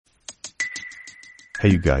Hey,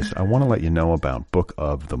 you guys, I want to let you know about Book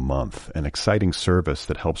of the Month, an exciting service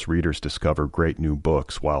that helps readers discover great new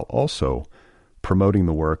books while also promoting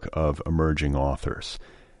the work of emerging authors.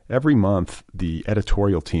 Every month, the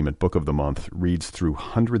editorial team at Book of the Month reads through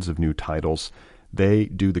hundreds of new titles. They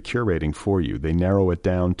do the curating for you. They narrow it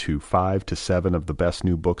down to 5 to 7 of the best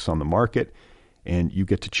new books on the market, and you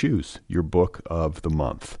get to choose your Book of the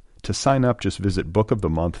Month. To sign up, just visit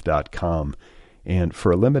bookofthemonth.com. And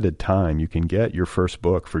for a limited time, you can get your first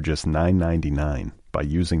book for just $9.99 by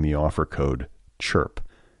using the offer code CHIRP,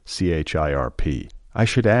 C-H-I-R-P. I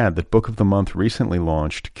should add that Book of the Month recently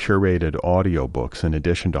launched curated audiobooks in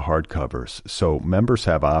addition to hardcovers, so members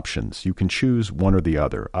have options. You can choose one or the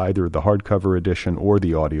other, either the hardcover edition or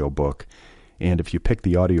the audiobook. And if you pick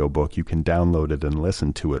the audiobook, you can download it and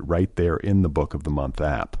listen to it right there in the Book of the Month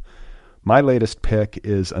app. My latest pick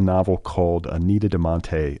is a novel called Anita de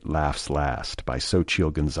Monte Laughs Last by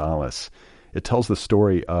Xochitl Gonzalez. It tells the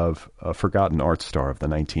story of a forgotten art star of the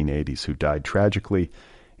 1980s who died tragically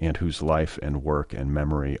and whose life and work and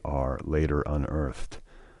memory are later unearthed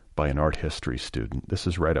by an art history student. This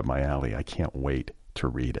is right up my alley. I can't wait to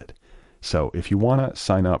read it. So if you want to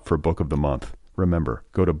sign up for Book of the Month, remember,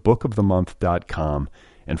 go to bookofthemonth.com,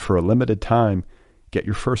 and for a limited time, get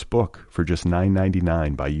your first book for just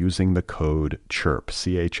 $9.99 by using the code CHIRP,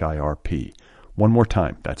 C-H-I-R-P. One more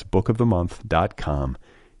time, that's bookofthemonth.com.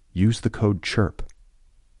 Use the code CHIRP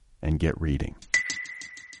and get reading.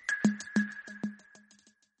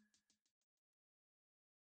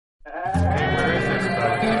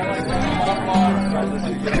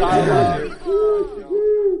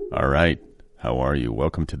 All right, how are you?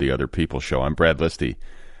 Welcome to the Other People Show. I'm Brad Listy.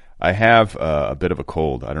 I have a bit of a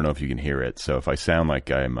cold. I don't know if you can hear it. So if I sound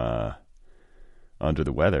like I'm under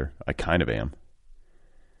the weather, I kind of am.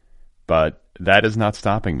 But that is not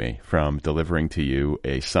stopping me from delivering to you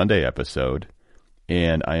a Sunday episode.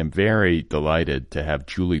 And I am very delighted to have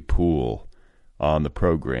Julie Poole on the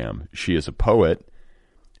program. She is a poet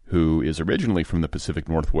who is originally from the Pacific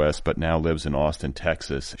Northwest, but now lives in Austin,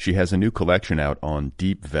 Texas. She has a new collection out on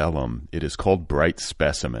Deep Vellum. It is called Bright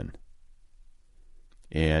Specimen.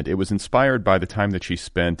 And it was inspired by the time that she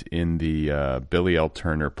spent in the Billy L.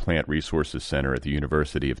 Turner Plant Resources Center at the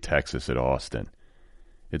University of Texas at Austin.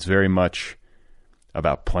 It's very much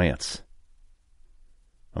about plants,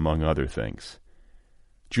 among other things.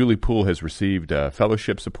 Julie Poole has received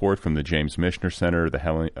fellowship support from the James Michener Center, the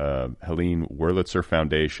Helene Wurlitzer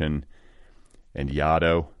Foundation, and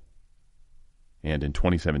Yaddo. And in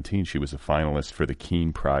 2017, she was a finalist for the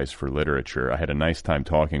Keene Prize for Literature. I had a nice time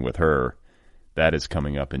talking with her. That is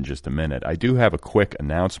coming up in just a minute. I do have a quick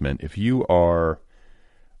announcement. If you are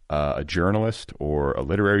a journalist or a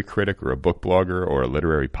literary critic or a book blogger or a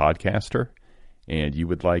literary podcaster, and you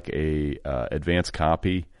would like a advance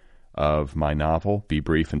copy of my novel, Be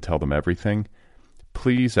Brief and Tell Them Everything,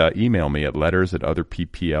 please email me at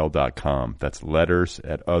letters@otherppl.com. That's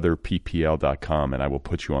letters@otherppl.com, and I will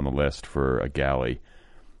put you on the list for a galley.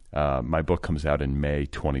 My book comes out in May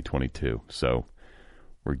 2022, so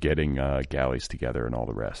we're getting galleys together and all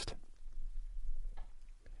the rest.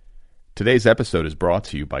 Today's episode is brought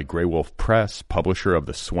to you by Grey Wolf Press, publisher of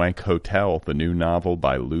The Swank Hotel, the new novel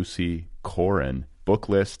by Lucy Corin. Book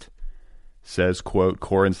list says, quote,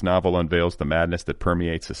 Corin's novel unveils the madness that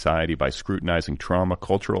permeates society by scrutinizing trauma,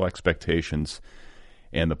 cultural expectations,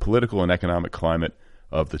 and the political and economic climate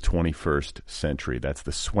of the 21st century. That's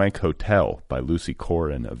The Swank Hotel by Lucy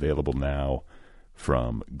Corin, available now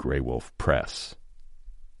from Grey Wolf Press.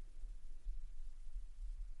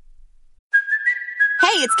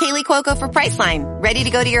 Hey, it's Kaylee Cuoco for Priceline. Ready to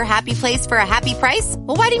go to your happy place for a happy price?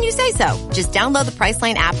 Well, why didn't you say so? Just download the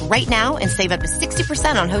Priceline app right now and save up to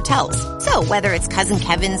 60% on hotels. So whether it's Cousin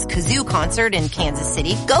Kevin's Kazoo Concert in Kansas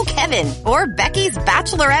City, go Kevin, or Becky's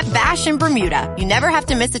Bachelorette Bash in Bermuda, you never have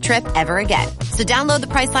to miss a trip ever again. So download the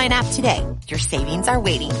Priceline app today. Your savings are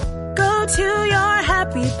waiting. Go to your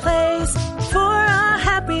happy place for a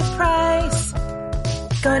happy price.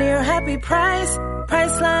 Go to your happy price,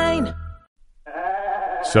 Priceline.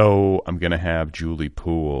 So I'm going to have Julie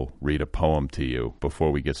Poole read a poem to you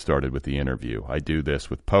before we get started with the interview. I do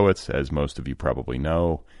this with poets, as most of you probably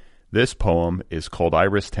know. This poem is called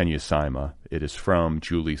Iris Tenusaima. It is from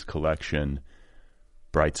Julie's collection,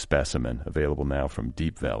 Bright Specimen, available now from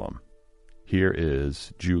Deep Vellum. Here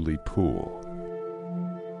is Julie Poole.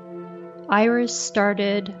 Iris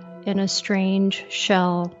started in a strange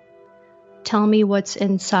shell. Tell me what's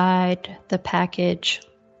inside the package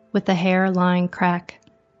with the hairline crack.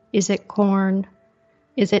 Is it corn?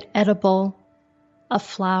 Is it edible? A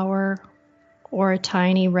flower? Or a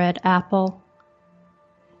tiny red apple?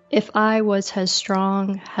 If I was as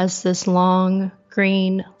strong as this long,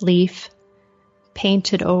 green leaf,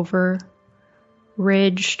 painted over,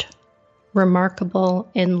 ridged, remarkable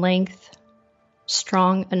in length,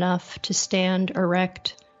 strong enough to stand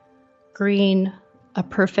erect, green, a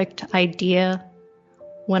perfect idea.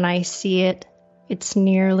 When I see it, it's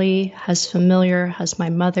nearly as familiar as my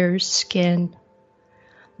mother's skin.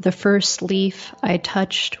 The first leaf I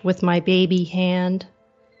touched with my baby hand,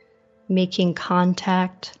 making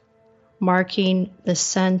contact, marking the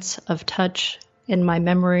sense of touch in my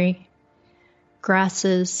memory.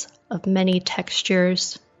 Grasses of many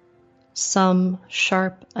textures, some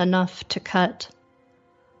sharp enough to cut,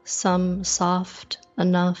 some soft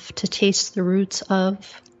enough to taste the roots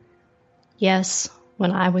of. Yes,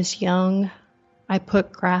 when I was young, I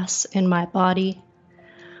put grass in my body.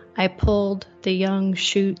 I pulled the young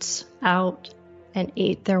shoots out and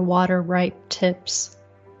ate their water-ripe tips.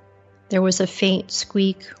 There was a faint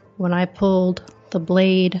squeak when I pulled the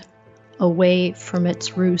blade away from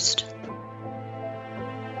its roost.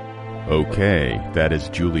 Okay, that is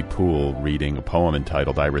Julie Poole reading a poem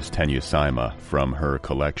entitled Iris tenuissima from her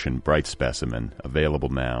collection Bright Specimen, available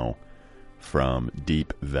now from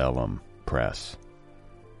Deep Vellum Press.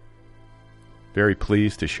 Very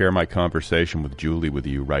pleased to share my conversation with Julie with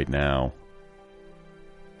you right now.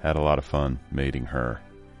 Had a lot of fun mating her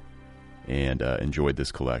and enjoyed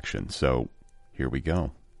this collection. So here we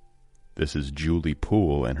go. This is Julie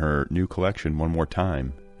Poole, and her new collection, one more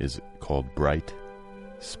time, is called Bright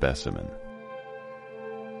Specimen.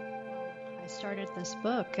 I started this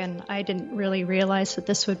book and I didn't really realize that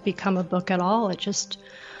this would become a book at all. It just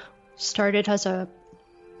started as a,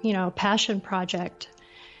 passion project.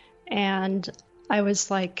 And I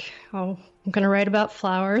was like, oh, I'm going to write about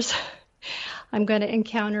flowers. I'm going to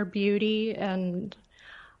encounter beauty. And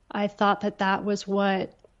I thought that that was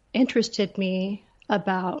what interested me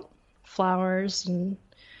about flowers, and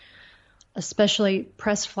especially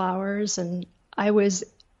pressed flowers. And I was,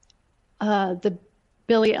 the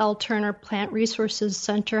Billy L. Turner Plant Resources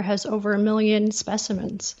Center has over 1 million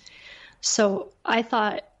specimens. So I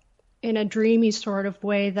thought in a dreamy sort of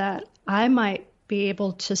way that I might be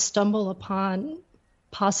able to stumble upon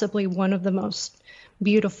possibly one of the most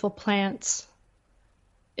beautiful plants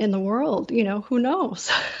in the world. Who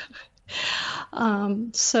knows?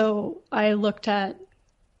 So I looked at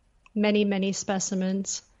many, many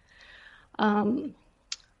specimens.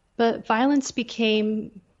 But violence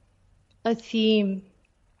became a theme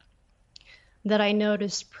that I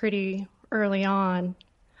noticed pretty early on.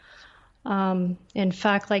 In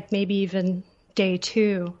fact, like maybe even day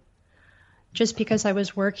 2, just because I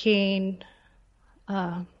was working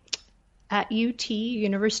at UT,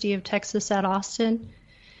 University of Texas at Austin,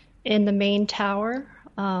 in the main tower.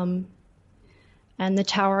 And the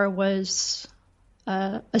tower was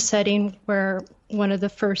a setting where one of the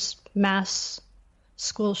first mass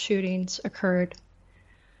school shootings occurred.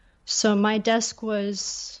 So my desk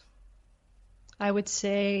was, I would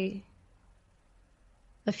say,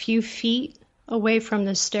 a few feet away from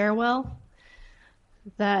the stairwell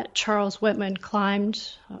that Charles Whitman climbed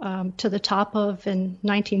to the top of in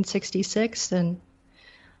 1966 and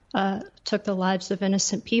took the lives of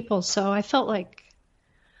innocent people. So I felt like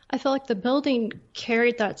the building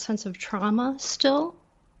carried that sense of trauma still.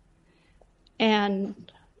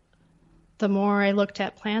 And the more I looked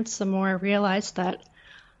at plants, the more I realized that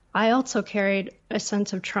I also carried a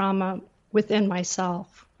sense of trauma within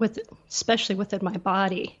myself, especially within my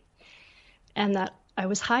body, and that I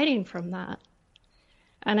was hiding from that.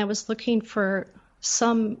 And I was looking for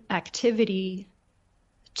some activity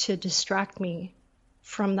to distract me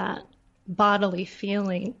from that bodily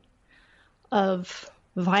feeling of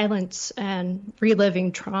violence and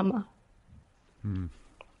reliving trauma.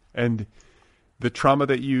 And the trauma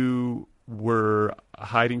that you were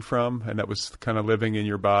hiding from and that was kind of living in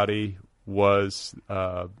your body was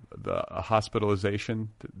the hospitalization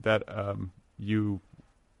that you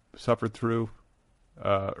suffered through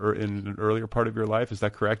or in an earlier part of your life. Is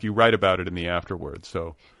that correct? You write about it in the afterwards.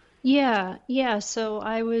 So Yeah. So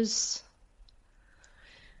I was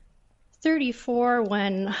 34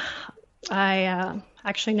 when I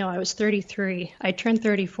was 33. I turned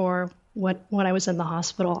 34 when I was in the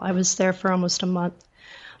hospital. I was there for almost a month,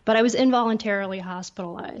 but I was involuntarily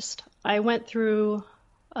hospitalized. I went through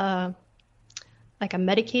like a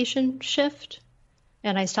medication shift,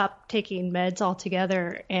 and I stopped taking meds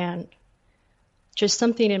altogether, and just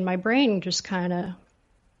something in my brain just kind of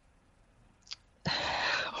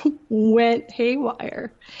went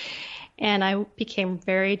haywire, and I became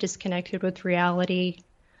very disconnected with reality.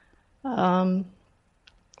 And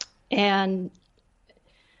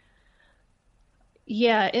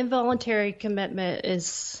yeah, involuntary commitment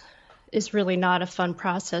is is really not a fun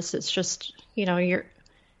process. It's just,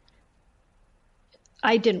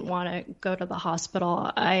 I didn't want to go to the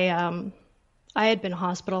hospital. I had been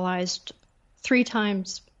hospitalized 3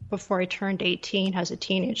 times before I turned 18 as a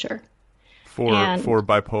teenager. For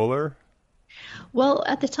bipolar? Well,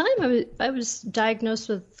 at the time, I was diagnosed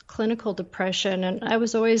with clinical depression, and I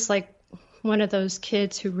was always like one of those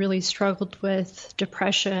kids who really struggled with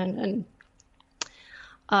depression.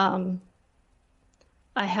 And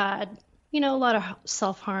I had, a lot of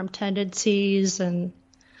self-harm tendencies, and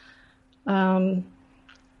I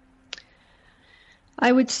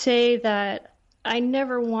would say that I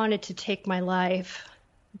never wanted to take my life,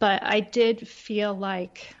 but I did feel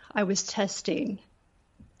like I was testing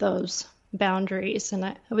those boundaries, and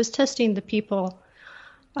I was testing the people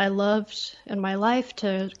I loved in my life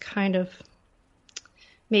to kind of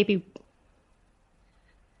maybe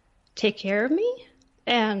take care of me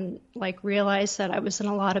and like realize that I was in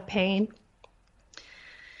a lot of pain.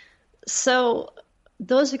 So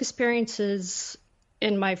those experiences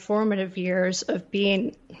in my formative years of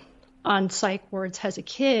being on psych wards as a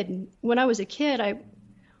kid, when I was a kid, I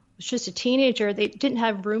was just a teenager. They didn't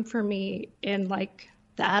have room for me in like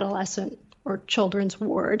the adolescent or children's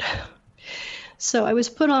ward. So I was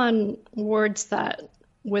put on wards that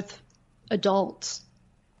with adults,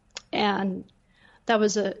 and that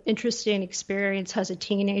was an interesting experience as a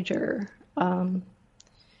teenager,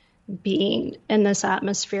 being in this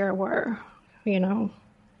atmosphere where, I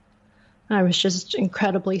was just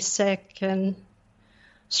incredibly sick and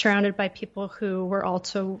surrounded by people who were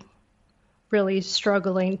also really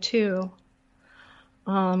struggling too.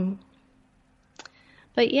 But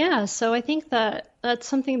yeah, so I think that that's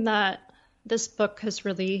something that this book has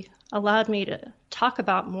really allowed me to talk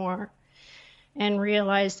about more and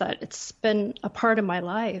realize that it's been a part of my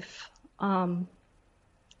life. And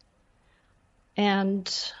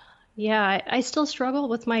yeah, I still struggle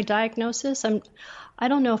with my diagnosis. I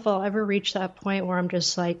don't know if I'll ever reach that point where I'm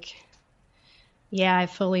just like, yeah, I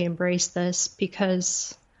fully embrace this,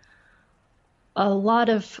 because a lot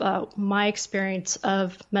of my experience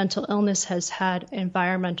of mental illness has had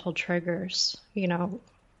environmental triggers,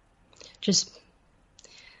 just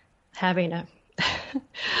having a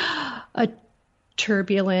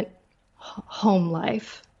turbulent home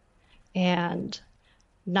life and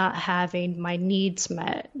not having my needs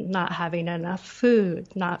met, not having enough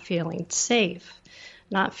food, not feeling safe,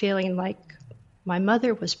 not feeling like my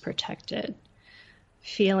mother was protected,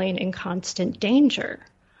 feeling in constant danger.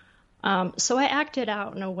 So I acted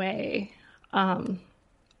out in a way,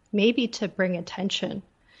 maybe to bring attention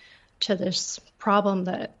to this problem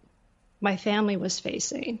that my family was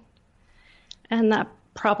facing. And that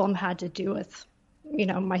problem had to do with,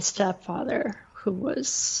 my stepfather, who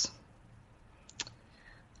was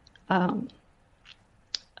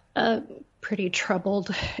a pretty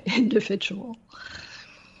troubled individual.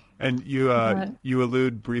 And you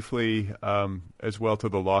allude briefly as well to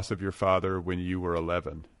the loss of your father when you were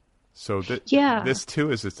 11. So this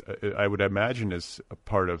too is, I would imagine, is a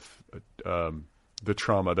part of the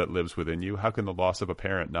trauma that lives within you. How can the loss of a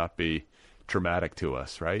parent not be traumatic to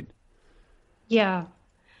us, right? Yeah.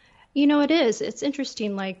 It is. It's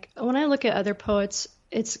interesting. Like when I look at other poets,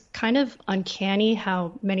 it's kind of uncanny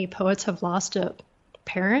how many poets have lost a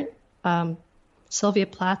parent. Sylvia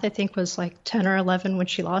Plath, I think, was like 10 or 11 when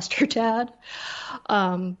she lost her dad.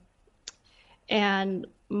 And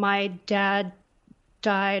my dad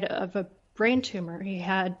died of a brain tumor. He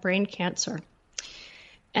had brain cancer.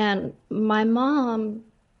 And my mom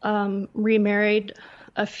remarried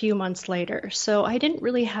a few months later. So I didn't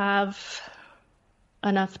really have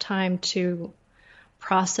enough time to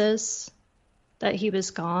process that he was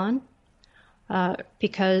gone,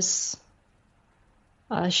 because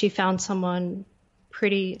she found someone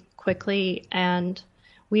pretty quickly, and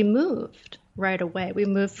we moved right away. We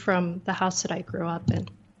moved from the house that I grew up in.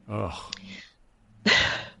 Oh,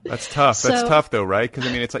 that's tough. That's tough though, right? Because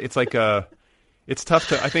I mean, it's tough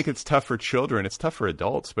to. I think it's tough for children. It's tough for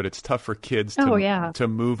adults, but it's tough for kids to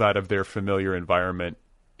move out of their familiar environment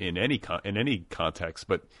in any context.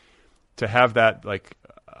 But to have that like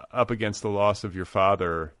up against the loss of your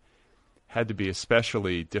father had to be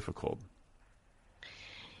especially difficult.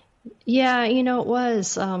 Yeah, it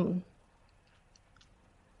was.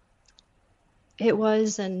 It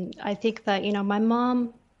was, and I think that, my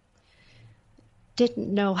mom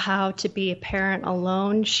didn't know how to be a parent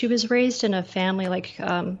alone. She was raised in a family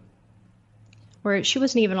where she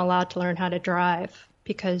wasn't even allowed to learn how to drive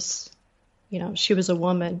because, she was a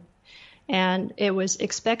woman. And it was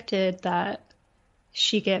expected that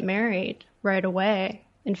she get married right away.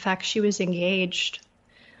 In fact, she was engaged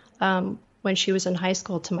when she was in high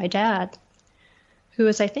school to my dad, who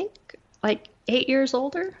is, I think, like 8 years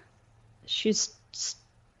older. She's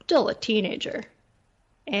still a teenager.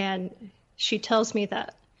 And she tells me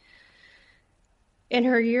that in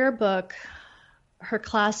her yearbook, her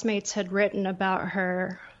classmates had written about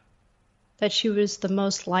her that she was the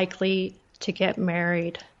most likely to get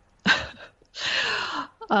married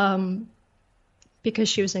because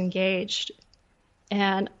she was engaged.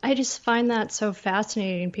 And I just find that so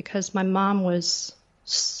fascinating because my mom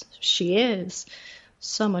she is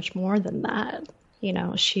so much more than that. You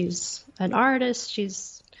know, she's an artist,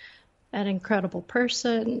 she's an incredible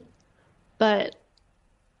person, but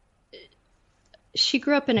she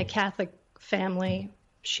grew up in a Catholic family.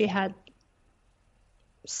 She had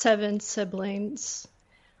 7 siblings.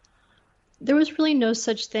 There was really no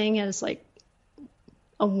such thing as like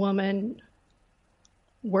a woman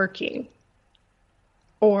working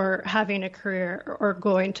or having a career or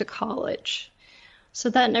going to college. So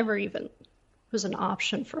that never even was an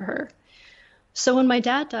option for her. So when my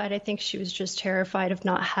dad died, I think she was just terrified of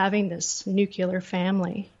not having this nuclear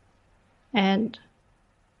family. And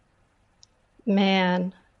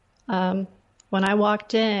man, when I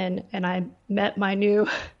walked in and I met my new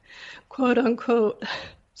quote unquote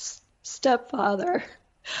stepfather,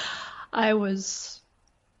 I was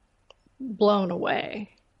blown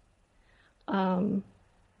away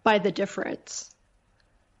by the difference.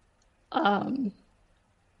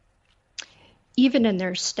 Even in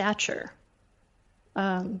their stature.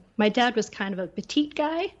 My dad was kind of a petite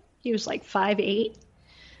guy. He was like 5'8",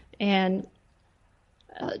 and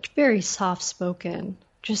very soft-spoken,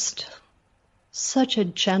 just such a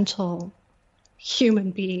gentle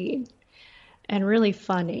human being and really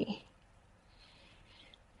funny.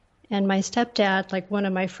 And my stepdad, like one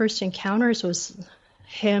of my first encounters was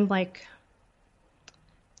him like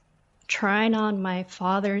trying on my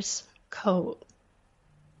father's coat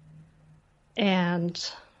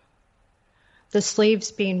and the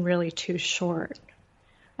sleeves being really too short,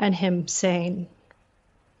 and him saying,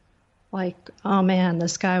 like, oh man,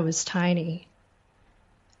 this guy was tiny.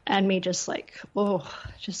 And me just like,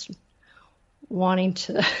 just wanting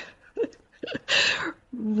to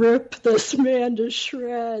rip this man to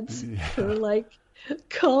shreds for like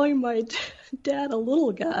calling my dad a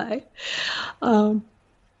little guy. And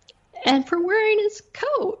for wearing his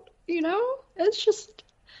coat, you know,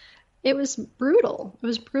 it was brutal. It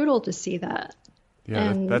was brutal to see that.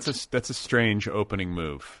 Yeah, that's a strange opening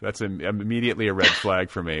move. That's immediately a red flag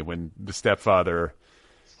for me when the stepfather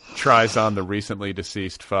tries on the recently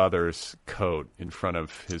deceased father's coat in front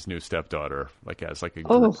of his new stepdaughter, like as like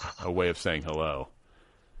a way of saying hello.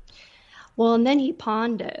 Well, and then he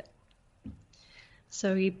pawned it.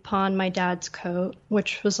 So he pawned my dad's coat,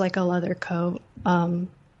 which was like a leather coat, and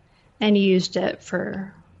he used it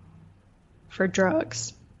for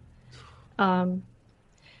drugs.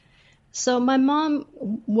 So my mom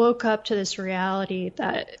woke up to this reality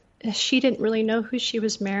that she didn't really know who she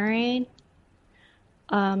was marrying.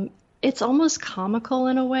 It's almost comical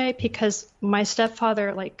in a way because my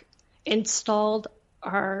stepfather like installed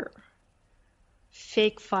our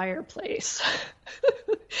fake fireplace.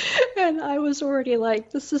 And I was already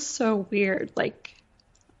like, this is so weird. Like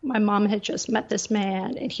my mom had just met this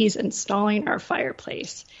man and he's installing our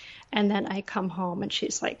fireplace. And then I come home and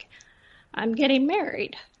she's like, I'm getting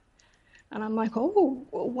married. And I'm like, oh,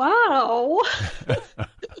 wow.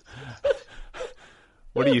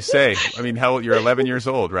 What do you say? I mean, you're 11 years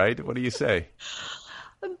old, right? What do you say?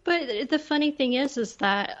 But the funny thing is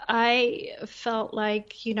that I felt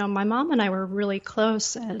like, you know, my mom and I were really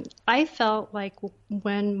close. And I felt like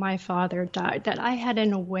when my father died that I had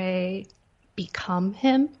in a way become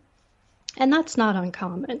him. And that's not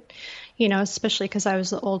uncommon, you know, especially because I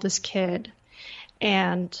was the oldest kid.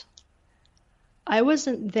 And I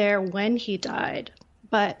wasn't there when he died,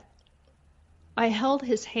 but I held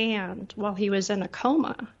his hand while he was in a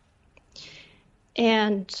coma.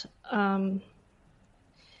 And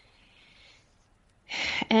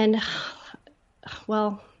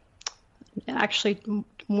well, actually,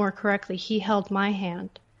 more correctly, he held my hand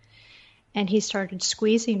and he started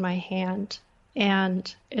squeezing my hand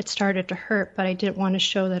and it started to hurt, but I didn't want to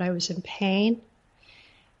show that I was in pain.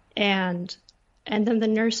 And then the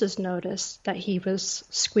nurses noticed that he was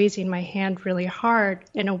squeezing my hand really hard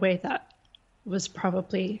in a way that was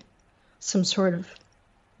probably some sort of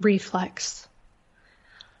reflex.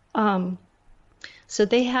 So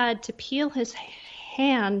they had to peel his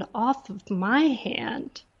hand off of my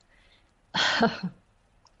hand.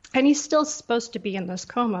 And he's still supposed to be in this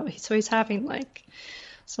coma. So he's having like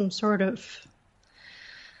some sort of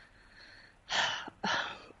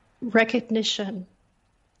recognition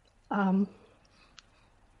Um,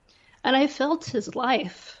 and I felt his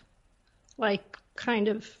life like kind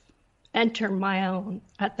of enter my own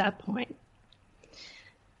at that point.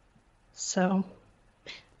 So,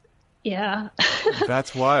 yeah.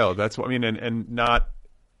 That's wild. That's what I mean, and not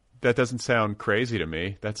that doesn't sound crazy to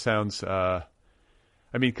me. That sounds, I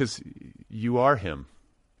mean, because you are him.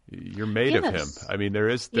 You're made of him. Yes. I mean, there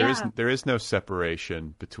is Yeah. no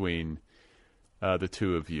separation between the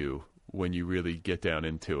two of you when you really get down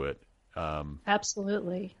into it.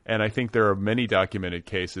 Absolutely. And I think there are many documented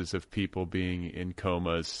cases of people being in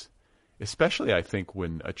comas, especially I think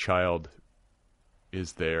when a child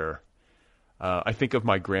is there. I think of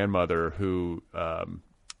my grandmother who,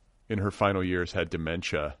 in her final years, had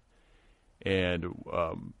dementia, and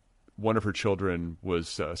one of her children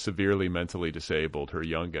was severely mentally disabled, her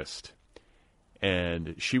youngest,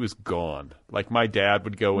 and she was gone. Like my dad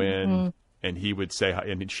would go in, and he would say,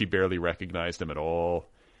 and she barely recognized him at all.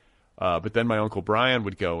 But then my Uncle Brian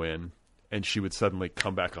would go in, and she would suddenly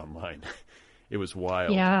come back online. It was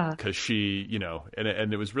wild. Yeah. Because she,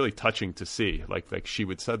 and it was really touching to see. Like she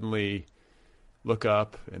would suddenly look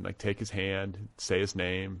up and like take his hand, say his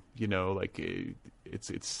name.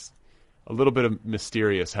 It's a little bit of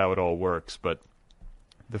mysterious how it all works. But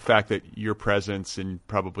the fact that your presence and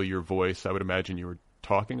probably your voice, I would imagine you were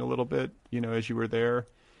talking a little bit, as you were there.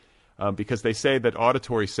 Because they say that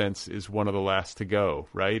auditory sense is one of the last to go,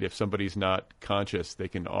 right? If somebody's not conscious, they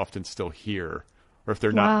can often still hear. Or if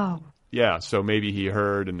they're not, Wow. yeah, so maybe he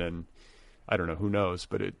heard and then, I don't know, who knows?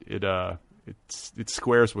 But it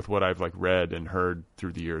squares with what I've like read and heard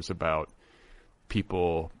through the years about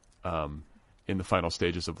people in the final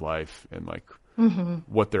stages of life and like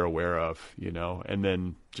what they're aware of, and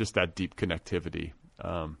then just that deep connectivity.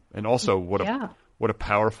 And also what a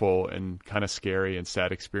powerful and kind of scary and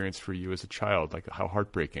sad experience for you as a child, like how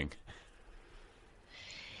heartbreaking.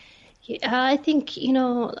 Yeah, I think,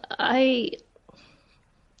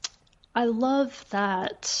 I love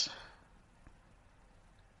that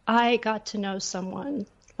I got to know someone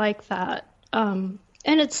like that. And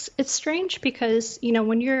it's strange because,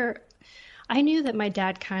 I knew that my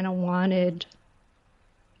dad kind of wanted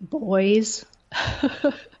boys.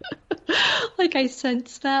 Like I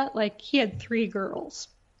sensed that, like he had 3 girls.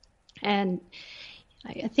 And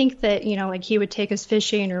I think that, like he would take us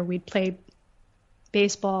fishing or we'd play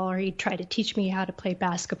baseball or he'd try to teach me how to play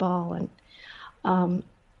basketball. And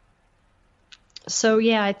so,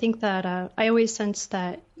 yeah, I think that I always sensed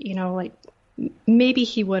that, like maybe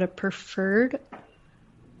he would have preferred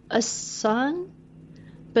a son.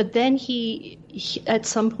 But then he at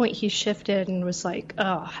some point he shifted and was like,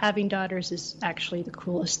 oh, having daughters is actually the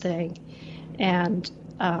coolest thing. And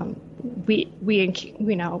we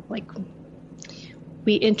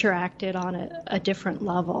interacted on a different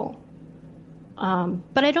level.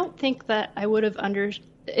 But I don't think that I would have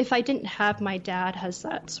if I didn't have my dad as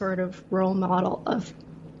that sort of role model of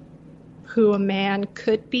who a man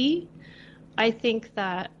could be, I think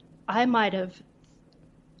that I might have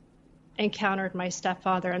encountered my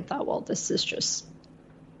stepfather and thought, well, this is just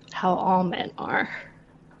how all men are.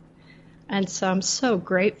 And so I'm so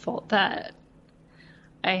grateful that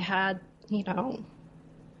I had,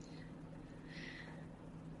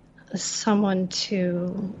 someone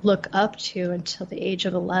to look up to until the age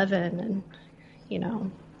of 11 and,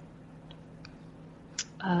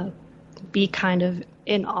 be kind of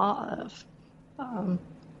in awe of.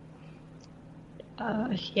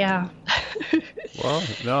 Yeah. Well,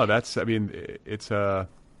 no, it's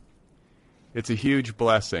a huge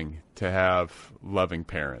blessing to have loving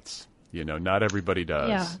parents. Not everybody does.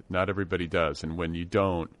 Yeah. Not everybody does. And when you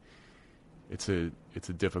don't, it's a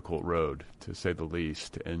difficult road, to say the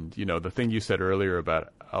least. And, the thing you said earlier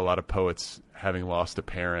about a lot of poets having lost a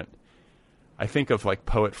parent, I think of like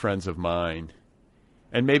poet friends of mine,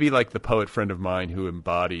 and maybe like the poet friend of mine who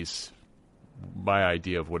embodies my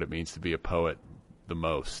idea of what it means to be a poet the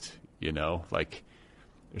most, like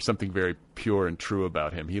there's something very pure and true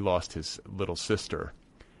about him. He lost his little sister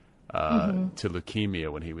to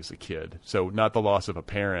leukemia when he was a kid. So not the loss of a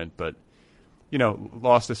parent, but,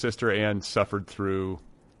 lost a sister and suffered through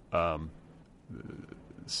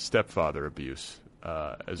stepfather abuse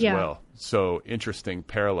as well. So interesting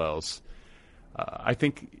parallels. I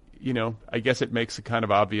think, I guess it makes a kind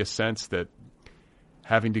of obvious sense that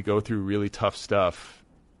having to go through really tough stuff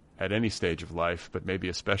at any stage of life, but maybe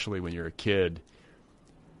especially when you're a kid,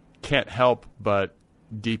 can't help but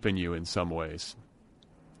deepen you in some ways.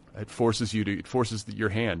 It forces your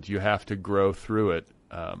hand. You have to grow through it.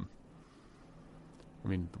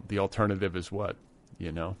 The alternative is what,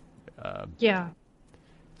 Yeah.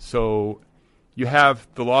 So you have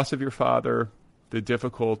the loss of your father, the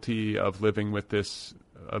difficulty of living with this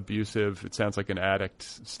abusive, it sounds like an addict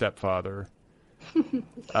stepfather,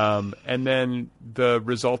 and then the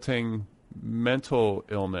resulting mental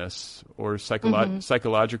illness or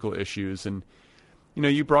psychological issues. And,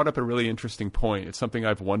 you brought up a really interesting point. It's something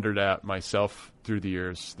I've wondered at myself through the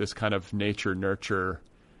years, this kind of nature-nurture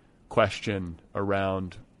question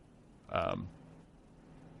around,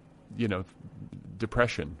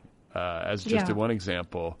 depression, as just one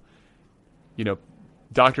example.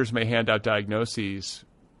 Doctors may hand out diagnoses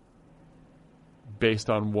based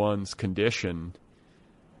on one's condition,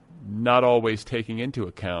 not always taking into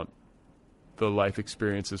account the life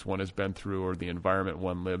experiences one has been through or the environment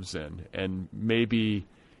one lives in. And maybe,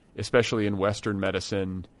 especially in Western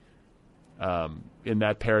medicine, in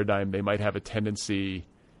that paradigm, they might have a tendency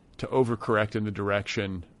to overcorrect in the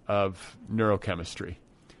direction of neurochemistry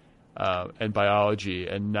and biology,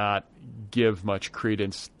 and not give much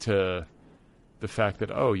credence to the fact that,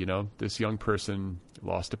 this young person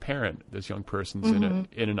lost a parent, this young person's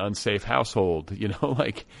in an unsafe household,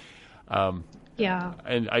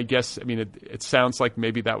 And I guess, it sounds like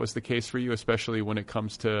maybe that was the case for you, especially when it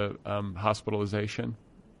comes to hospitalization.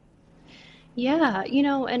 Yeah,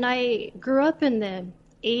 and I grew up in the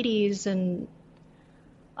 80s, and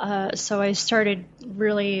so I started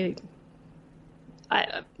really,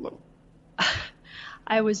 I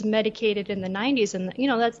was medicated in the 90s, and,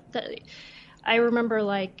 I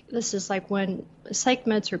remember, this is when psych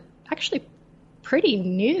meds are actually pretty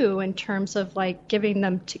new in terms of giving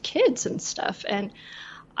them to kids and stuff. And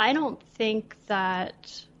I don't think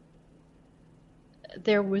that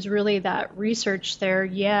there was really that research there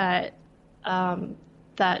yet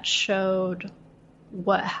that showed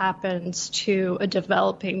what happens to a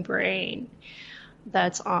developing brain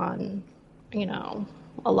that's on, a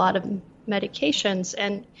lot of medications.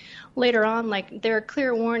 And later on, there are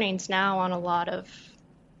clear warnings now on a lot of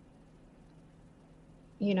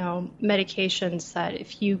medications that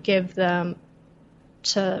if you give them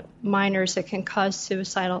to minors, it can cause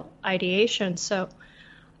suicidal ideation. So,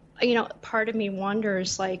 part of me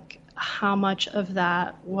wonders, how much of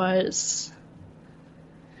that was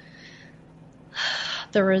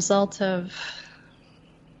the result of,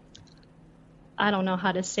 I don't know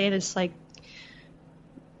how to say this,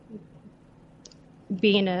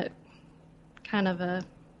 being a kind of a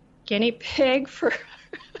guinea pig for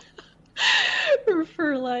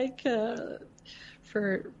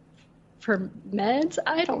for meds.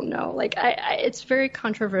 I don't know. It's very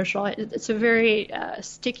controversial. It's a very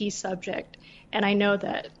sticky subject, and I know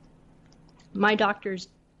that my doctors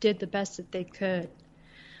did the best that they could.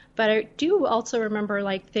 But I do also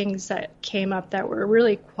remember things that came up that were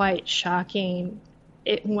really quite shocking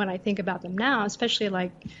when I think about them now, especially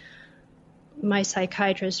my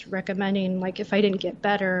psychiatrist recommending if I didn't get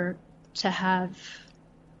better to have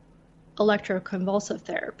electroconvulsive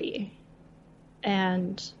therapy.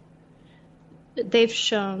 And they've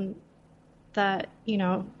shown that,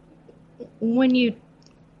 when you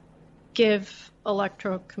give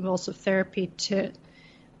electroconvulsive therapy to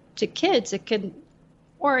kids, it can,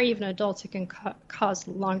 or even adults, it can cause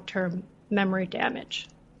long-term memory damage.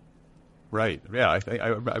 Right. Yeah, I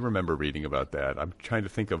remember reading about that. I'm trying to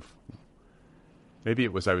think of, maybe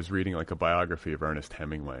it was I was reading a biography of Ernest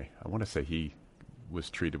Hemingway. I want to say he was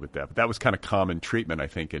treated with that. But that was kind of common treatment, I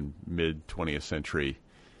think, in mid-20th century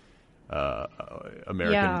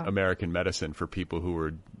American medicine for people who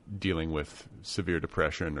were dealing with severe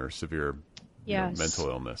depression or severe mental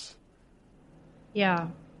illness. Yeah.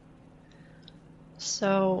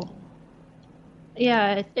 So,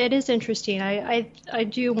 yeah, it is interesting. I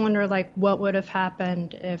do wonder, what would have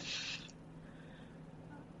happened if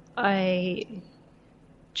I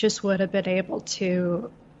just would have been able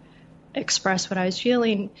to express what I was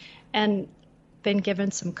feeling and been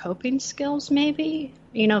given some coping skills, maybe,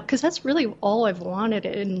 because that's really all I've wanted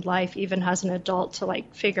in life, even as an adult, to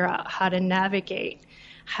figure out how to navigate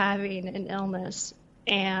having an illness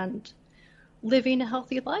and living a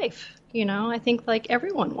healthy life. I think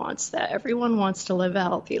everyone wants that. Everyone wants to live a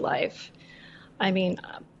healthy life.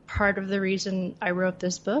 Part of the reason I wrote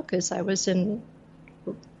this book is I was in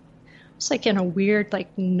a weird,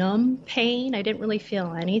 numb pain. I didn't really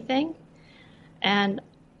feel anything. And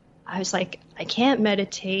I was I can't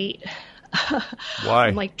meditate. Why?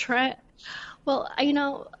 I'm well,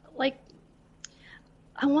 I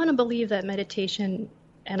want to believe that meditation,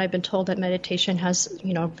 and I've been told that meditation has,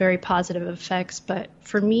 very positive effects. But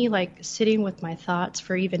for me, sitting with my thoughts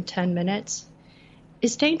for even 10 minutes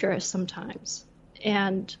is dangerous sometimes.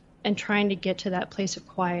 And trying to get to that place of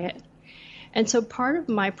quiet. And so part of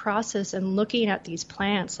my process in looking at these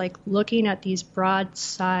plants, like looking at these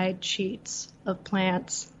broadside sheets of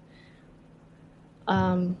plants,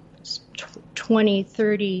 20,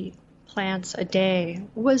 30 plants a day,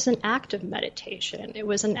 was an act of meditation. It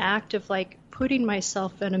was an act of like putting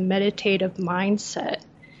myself in a meditative mindset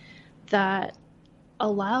that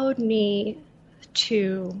allowed me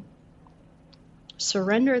to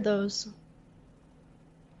surrender those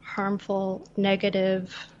harmful,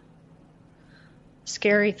 negative,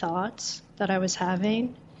 scary thoughts that I was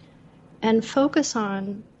having and focus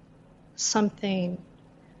on something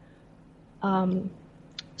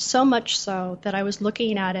so much so that I was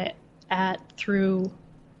looking at it I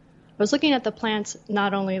was looking at the plants,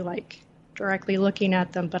 not only like directly looking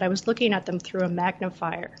at them, but I was looking at them through a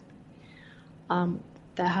magnifier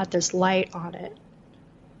that had this light on it.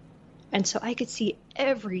 And so I could see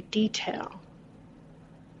every detail,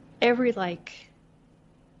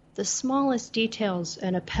 the smallest details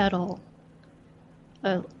in a petal,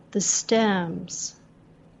 the stems,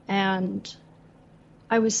 and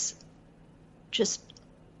I was just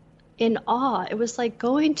in awe. It was like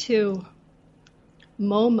going to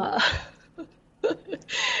MoMA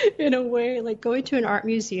in a way, like going to an art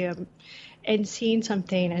museum and seeing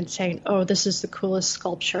something and saying, oh, this is the coolest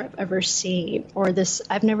sculpture I've ever seen, or this,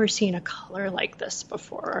 I've never seen a color like this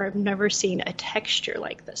before, or I've never seen a texture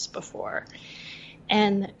like this before.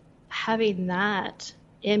 And having that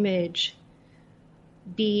image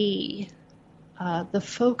be the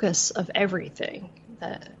focus of everything,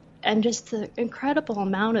 and just the incredible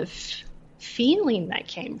amount of feeling that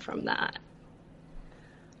came from that.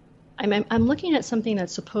 I'm looking at something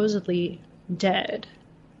that's supposedly dead,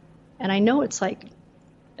 and I know it's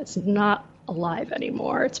not alive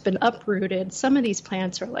anymore. It's been uprooted. Some of these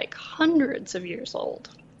plants are like hundreds of years old.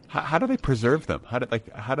 How do they preserve them? How do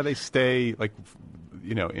they stay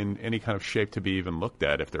in any kind of shape to be even looked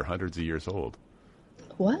at if they're hundreds of years old?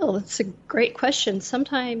 Well, that's a great question.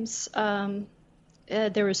 Sometimes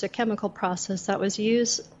there was a chemical process that was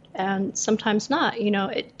used, and sometimes not.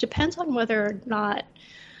 It depends on whether or not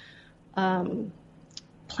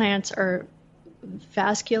plants are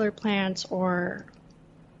vascular plants or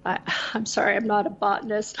I'm sorry, I'm not a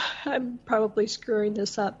botanist. I'm probably screwing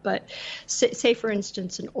this up, but say for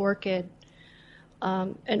instance, an orchid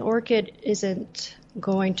isn't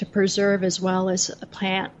going to preserve as well as a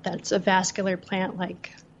plant that's a vascular plant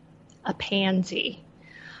like a pansy.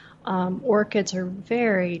 Orchids are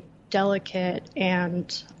very delicate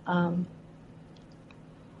and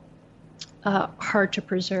hard to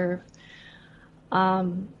preserve.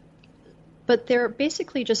 But they're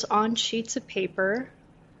basically just on sheets of paper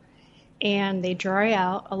and they dry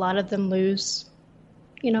out. A lot of them lose,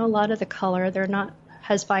 a lot of the color. They're not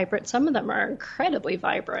as vibrant. Some of them are incredibly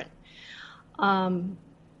vibrant.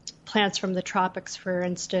 Plants from the tropics, for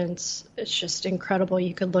instance, it's just incredible.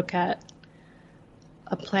 You could look at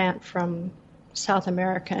a plant from South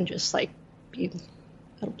America and just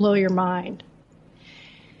it'll blow your mind.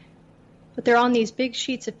 But they're on these big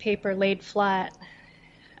sheets of paper laid flat,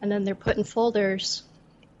 and then they're put in folders,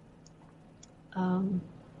 and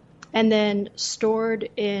then stored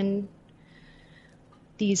in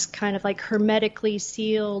these kind of like hermetically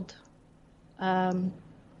sealed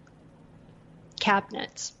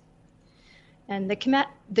cabinets. And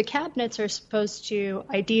the cabinets are supposed to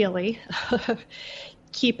ideally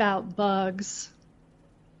keep out bugs.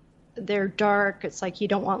 They're dark. It's like you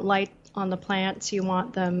don't want light on the plants. You don't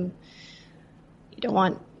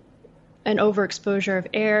want an overexposure of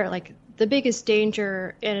air. Like the biggest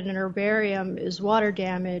danger in an herbarium is water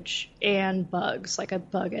damage and bugs, like a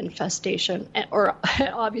bug infestation, or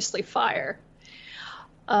obviously fire.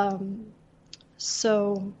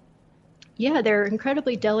 So yeah, they're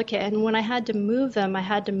incredibly delicate. And when I had to move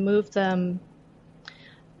them,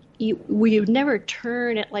 we would never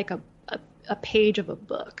turn it like a page of a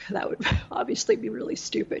book. That would obviously be really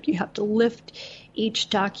stupid. You have to lift each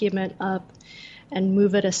document up and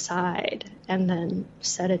move it aside and then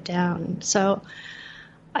set it down. So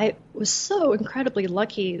I was so incredibly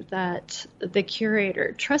lucky that the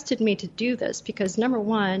curator trusted me to do this because, number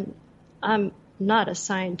one, I'm not a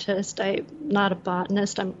scientist. I'm not a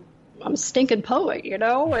botanist. I'm a stinking poet,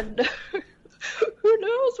 and who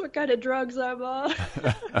knows what kind of drugs I'm on.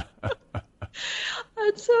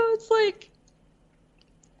 And so it's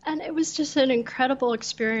and it was just an incredible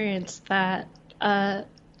experience that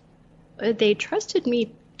they trusted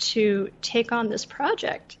me to take on this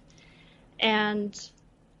project, and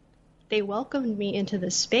they welcomed me into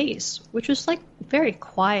this space, which was very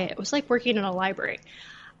quiet. It was like working in a library.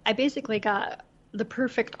 I basically got the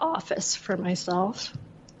perfect office for myself.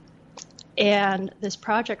 and this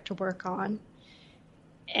project to work on.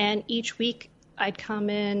 And each week I'd come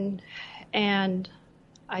in and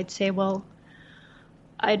I'd say, well,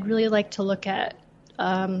 I'd really like to look at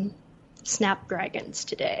snapdragons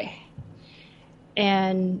today.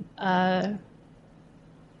 And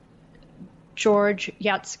George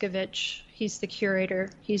Yatskovich, he's the curator.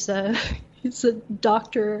 He's a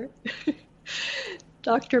doctor,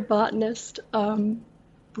 doctor botanist,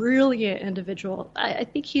 brilliant individual. I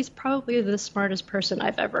think he's probably the smartest person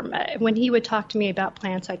I've ever met. When he would talk to me about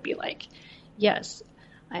plants, I'd be like, yes,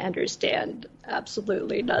 I understand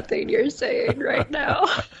absolutely nothing you're saying right now.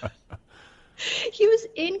 He was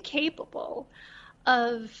incapable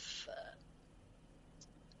of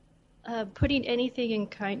putting anything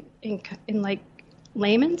in like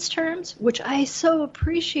layman's terms, which I so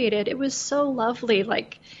appreciated. It was so lovely,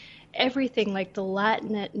 like everything, like the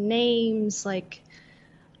Latin names, like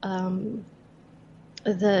the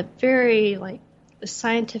very like the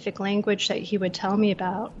scientific language that he would tell me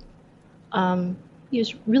about. He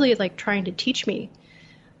was really like trying to teach me,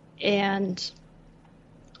 and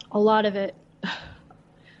a lot of it,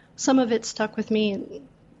 some of it stuck with me, and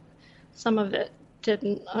some of it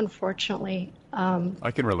didn't, unfortunately.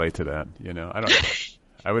 I can relate to that.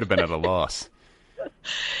 I would have been at a loss.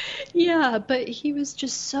 Yeah, but he was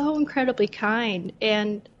just so incredibly kind.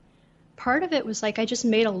 And part of it was like, I just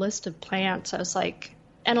made a list of plants. I was like,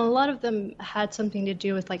 and a lot of them had something to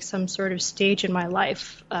do with like some sort of stage in my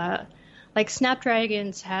life. Like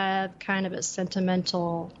snapdragons had kind of a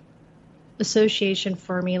sentimental association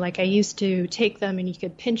for me. Like I used to take them and you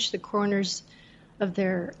could pinch the corners of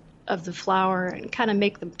the flower and kind of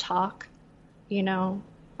make them talk,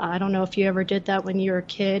 I don't know if you ever did that when you were a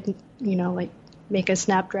kid, like make a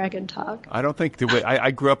snapdragon talk. I don't think,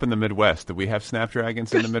 I grew up in the Midwest. Do we have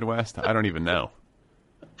snapdragons in the Midwest? I don't even know.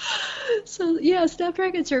 So yeah,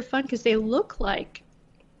 snapdragons are fun because they look like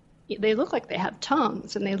they have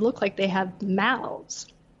tongues and they look like they have mouths.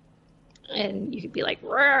 And you could be like,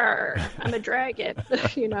 "Roar, I'm a dragon,"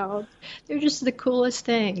 They're just the coolest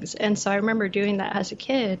things. And so I remember doing that as a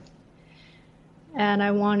kid. And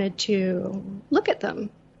I wanted to look at them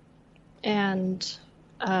and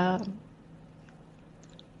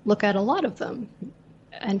look at a lot of them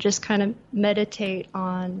and just kind of meditate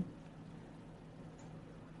on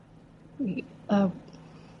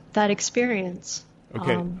that experience.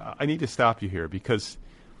 Okay, I need to stop you here because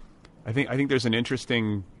I think there's an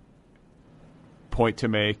interesting point to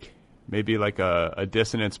make, maybe like a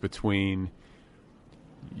dissonance between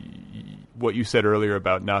what you said earlier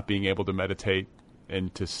about not being able to meditate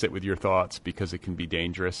and to sit with your thoughts because it can be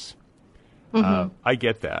dangerous. Mm-hmm. I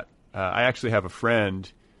get that. I actually have a friend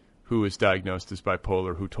who is diagnosed as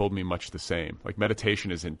bipolar who told me much the same. Like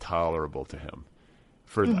meditation is intolerable to him.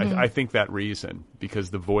 For I think that reason,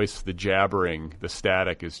 because the voice, the jabbering, the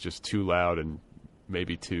static is just too loud and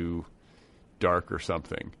maybe too dark or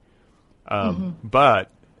something.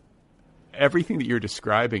 But everything that you're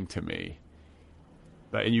describing to me,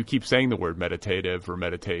 and you keep saying the word meditative or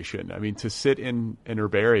meditation, I mean, to sit in an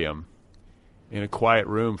herbarium in a quiet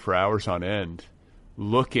room for hours on end,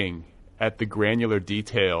 looking at the granular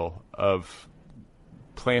detail of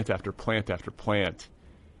plant after plant after plant,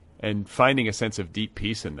 and finding a sense of deep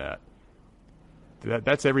peace in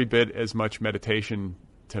that's every bit as much meditation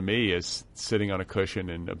to me as sitting on a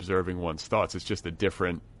cushion and observing one's thoughts. It's just a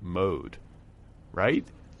different mode, right?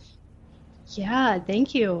 Yeah,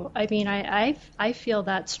 thank you. I mean, I feel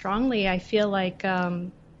that strongly. I feel like,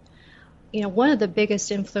 one of the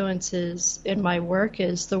biggest influences in my work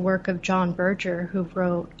is the work of John Berger, who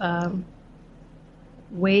wrote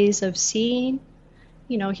Ways of Seeing.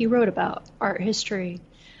 He wrote about art history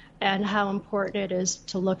and how important it is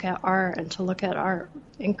to look at art and to look at art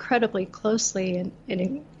incredibly closely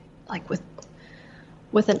and like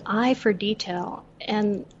with an eye for detail.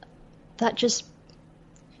 And that just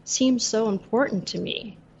seems so important to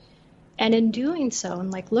me. And in doing so,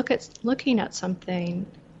 and like looking at something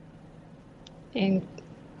and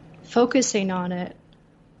focusing on it,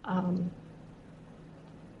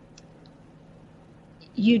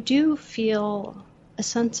 you do feel a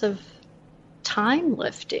sense of time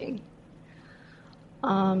lifting,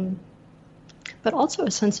 but also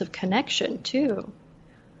a sense of connection too,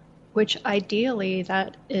 which ideally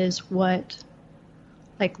that is what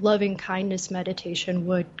like loving kindness meditation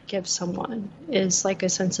would give someone, is like a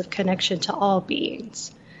sense of connection to all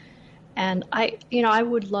beings. And I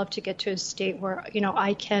would love to get to a state where,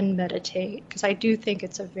 I can meditate, because I do think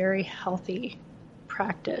it's a very healthy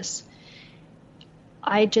practice.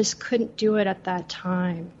 I just couldn't do it at that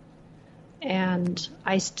time. And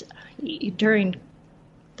during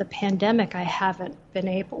the pandemic, I haven't been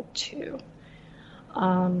able to.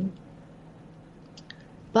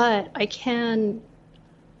 But I can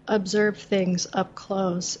observe things up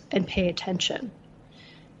close and pay attention.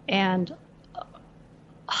 And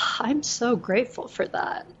I'm so grateful for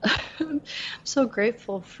that. I'm so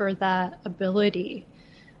grateful for that ability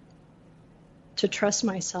to trust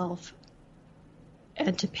myself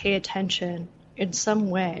and to pay attention in some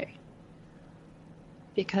way.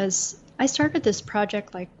 Because I started this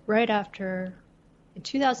project like right after, in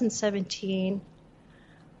 2017,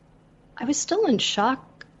 I was still in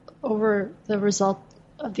shock over the result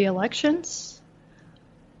of the elections.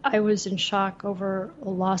 I was in shock over the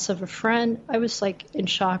loss of a friend. I was like in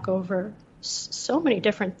shock over so many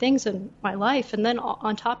different things in my life. And then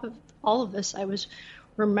on top of all of this, I was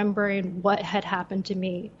remembering what had happened to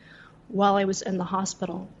me while I was in the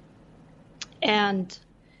hospital. And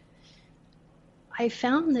I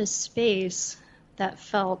found this space that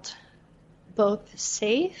felt both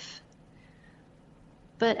safe,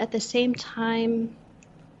 but at the same time,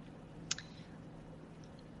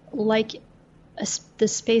 like the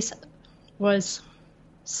space was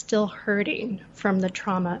still hurting from the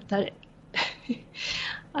trauma that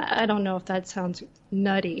I don't know if that sounds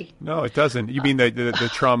nutty. No, it doesn't. You mean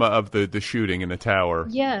the trauma of the shooting in the tower?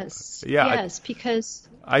 Yes. Yeah. Yes, because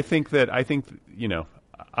I think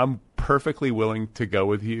I'm perfectly willing to go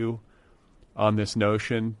with you on this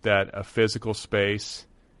notion that a physical space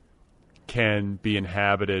can be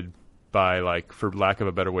inhabited by, like, for lack of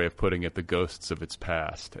a better way of putting it, the ghosts of its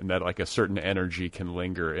past, and that like a certain energy can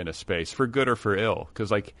linger in a space for good or for ill.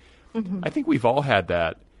 Because like, I think we've all had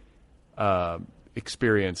that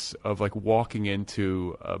experience of like walking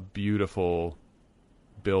into a beautiful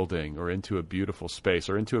building or into a beautiful space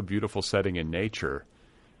or into a beautiful setting in nature,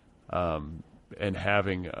 and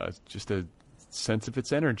having just a sense of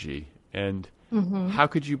its energy. And how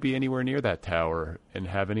could you be anywhere near that tower and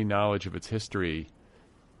have any knowledge of its history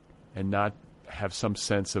and not have some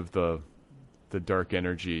sense of the dark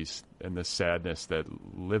energies and the sadness that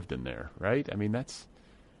lived in there, right? I mean,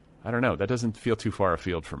 I don't know. That doesn't feel too far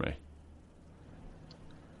afield for me.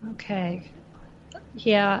 Okay.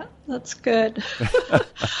 Yeah, that's good.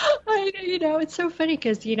 It's so funny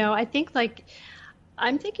because, I think like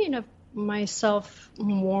I'm thinking of myself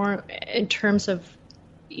more in terms of,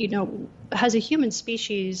 as a human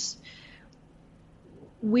species,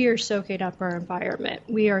 we are soaking up our environment.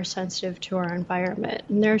 We are sensitive to our environment.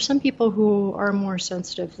 And there are some people who are more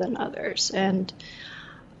sensitive than others. And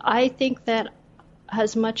I think that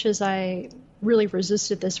as much as I really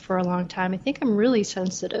resisted this for a long time, I think I'm really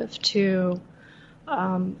sensitive to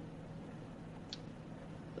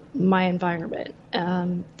my environment,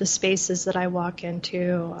 the spaces that I walk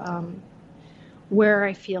into, where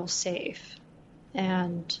I feel safe.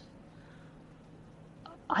 And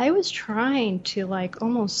I was trying to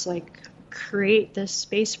almost create this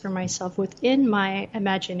space for myself within my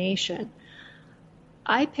imagination.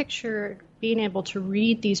 I pictured being able to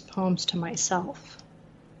read these poems to myself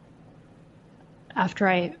after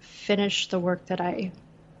I finished the work that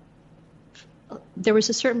there was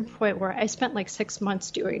a certain point where I spent 6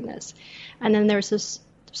 months doing this. And then there was this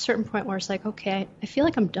certain point where it's like, okay, I feel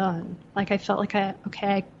like I'm done. I felt like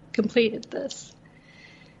I completed this.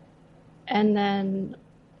 And then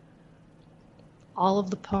all of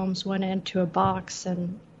the poems went into a box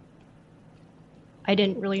and I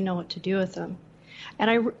didn't really know what to do with them. And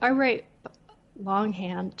I write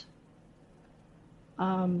longhand,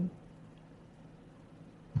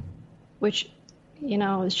 which,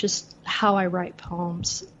 is just how I write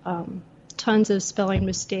poems. Tons of spelling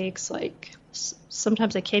mistakes,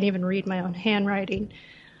 sometimes I can't even read my own handwriting,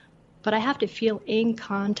 but I have to feel in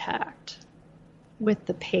contact with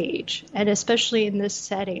the page. And especially in this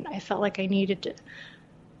setting, I felt like I needed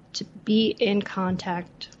to be in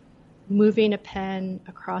contact, moving a pen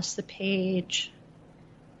across the page,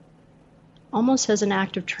 almost as an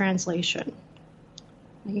act of translation.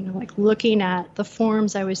 Looking at the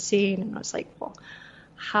forms I was seeing, and I was like, well,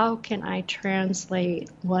 how can I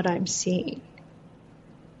translate what I'm seeing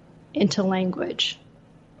into language?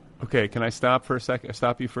 Okay, can I stop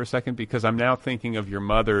you for a second? Because I'm now thinking of your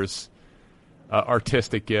mother's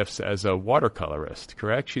artistic gifts as a watercolorist,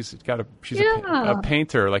 correct? She's a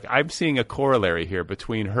painter. I'm seeing a corollary here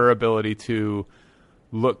between her ability to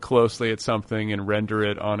look closely at something and render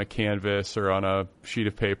it on a canvas or on a sheet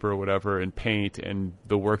of paper or whatever and paint, and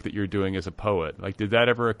the work that you're doing as a poet. Did that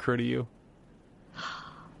ever occur to you?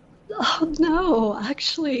 Oh, no,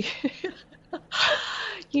 actually.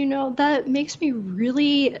 That makes me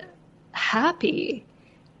really happy.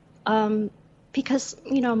 Because,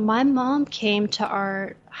 my mom came to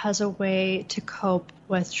art has a way to cope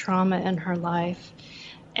with trauma in her life,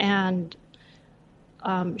 and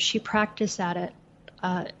she practiced at it,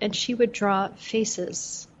 and she would draw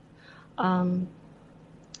faces, and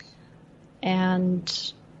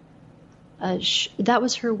that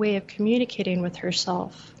was her way of communicating with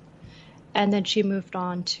herself. And then she moved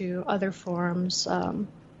on to other forms,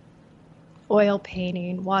 oil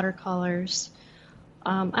painting, watercolors.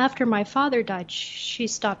 After my father died, she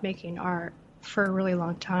stopped making art for a really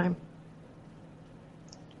long time.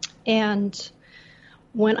 And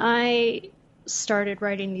when I started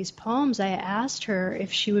writing these poems, I asked her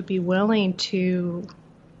if she would be willing to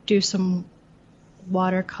do some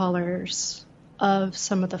watercolors of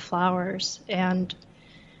some of the flowers. And,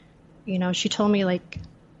 you know, she told me, like,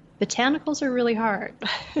 botanicals are really hard.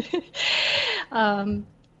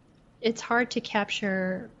 It's hard to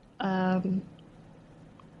capture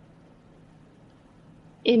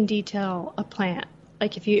in detail a plant.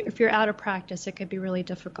 Like if you're out of practice, it could be really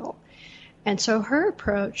difficult. And so her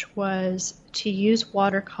approach was to use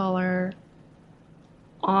watercolor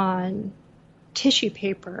on tissue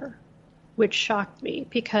paper, which shocked me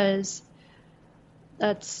because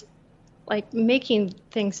that's like making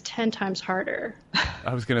things 10 times harder.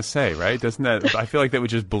 I was going to say, right? Doesn't that, I feel like that would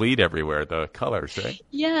just bleed everywhere, the colors, right?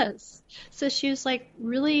 Yes. So she was like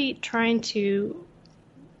really trying to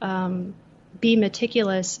be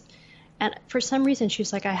meticulous. And for some reason, she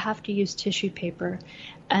was like, I have to use tissue paper.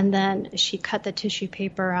 And then she cut the tissue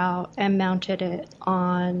paper out and mounted it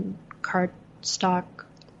on cardstock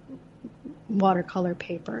watercolor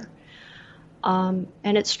paper. And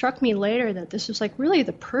it struck me later that this was like really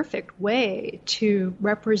the perfect way to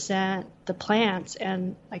represent the plants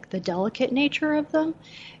and like the delicate nature of them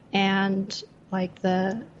and like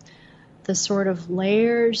the sort of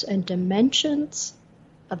layers and dimensions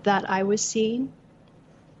of that I was seeing.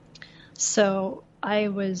 So I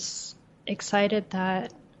was excited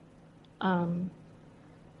that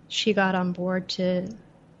she got on board to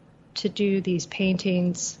do these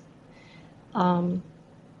paintings.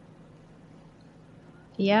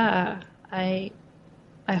 Yeah, I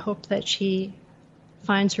hope that she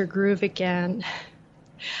finds her groove again.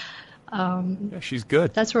 Yeah, she's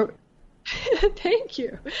good. That's where. Thank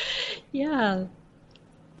you. Yeah.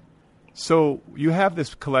 So you have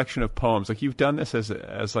this collection of poems. Like you've done this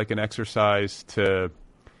as like an exercise to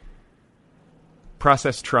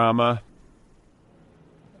process trauma,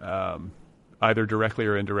 either directly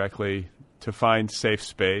or indirectly, to find safe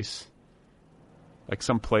space, like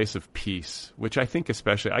some place of peace, which I think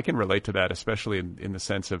especially, I can relate to that, especially in the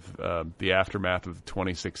sense of the aftermath of the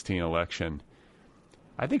 2016 election.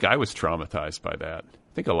 I think I was traumatized by that.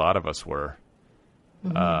 I think a lot of us were.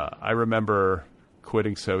 Mm-hmm. I remember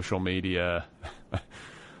quitting social media,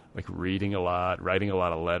 like reading a lot, writing a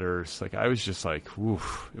lot of letters. Like I was just like,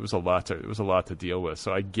 oof, it was a lot to deal with.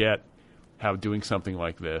 So I get how doing something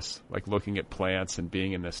like this, like looking at plants and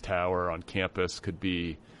being in this tower on campus, could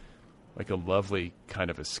be like a lovely kind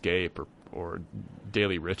of escape or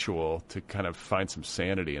daily ritual to kind of find some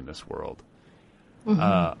sanity in this world.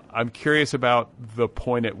 Mm-hmm. I'm curious about the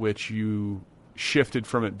point at which you shifted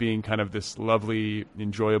from it being kind of this lovely,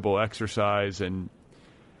 enjoyable exercise and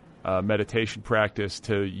meditation practice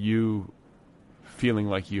to you feeling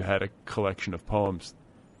like you had a collection of poems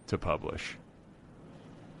to publish.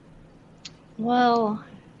 Well,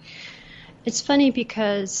 it's funny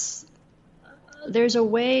because there's a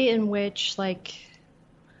way in which, like,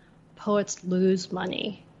 poets lose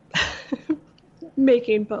money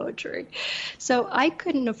making poetry. So I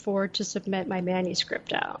couldn't afford to submit my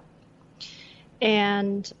manuscript out.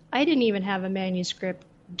 And I didn't even have a manuscript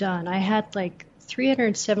done. I had like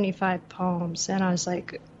 375 poems, and I was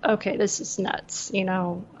like, okay, this is nuts. You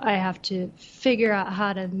know, I have to figure out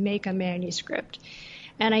how to make a manuscript.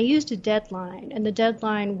 And I used a deadline, and the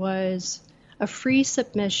deadline was a free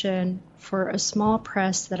submission for a small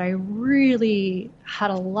press that I really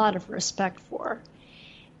had a lot of respect for.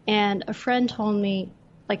 And a friend told me,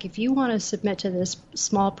 like, if you want to submit to this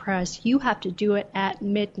small press, you have to do it at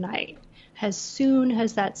midnight, as soon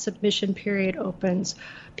as that submission period opens,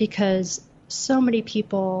 because so many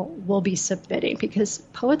people will be submitting, because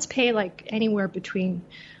poets pay like anywhere between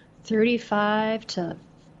 $35 to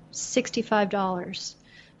 $65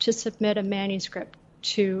 to submit a manuscript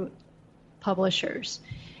to publishers.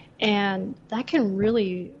 And that can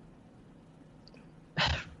really,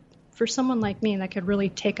 for someone like me, that could really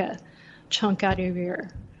take a chunk out of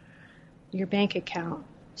your bank account.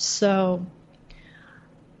 So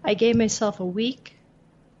I gave myself a week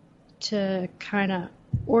to kind of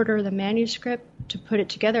order the manuscript, to put it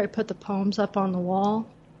together. I put the poems up on the wall.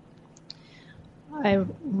 I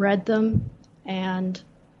read them, and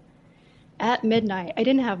at midnight, I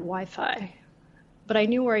didn't have Wi-Fi, but I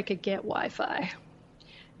knew where I could get Wi-Fi.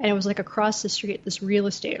 And it was like across the street at this real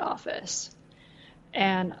estate office.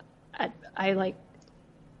 And I like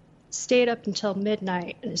stayed up until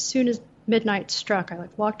midnight. And as soon as midnight struck, I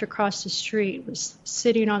like walked across the street, was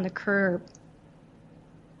sitting on the curb,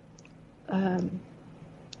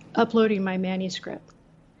 uploading my manuscript.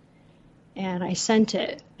 And I sent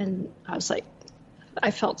it, and I was like,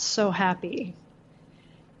 I felt so happy.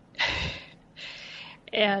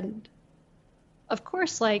 And of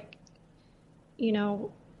course, like, you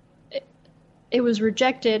know, it was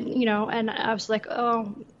rejected, you know, and I was like,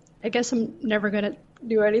 oh, I guess I'm never going to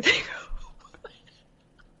do anything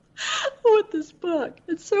with this book.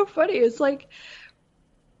 It's so funny. It's like,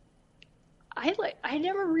 I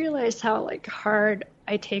never realized how like hard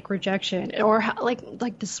I take rejection, or how,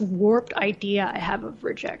 like this warped idea I have of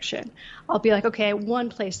rejection. I'll be like, okay, one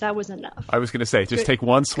place, that was enough. I was going to say, just take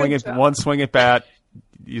one swing at bat.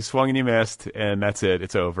 You swung and you missed, and that's it.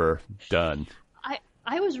 It's over. Done.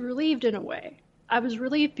 I was relieved in a way. I was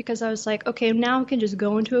relieved because I was like, okay, now I can just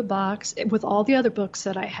go into a box with all the other books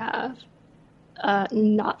that I have,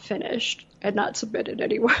 not finished and not submitted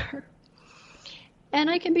anywhere. And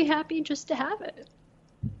I can be happy just to have it.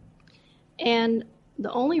 And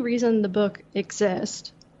the only reason the book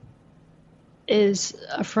exists is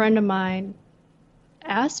a friend of mine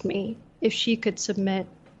asked me if she could submit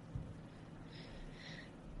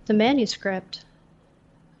the manuscript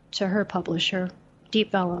to her publisher,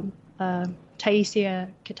 Deep Vellum, Taisia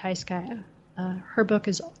Kitayskaya. Her book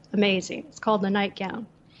is amazing. It's called The Nightgown.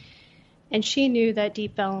 And she knew that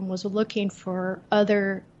Deep Vellum was looking for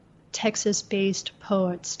other Texas-based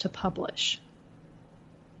poets to publish.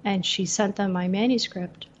 And she sent them my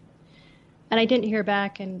manuscript. And I didn't hear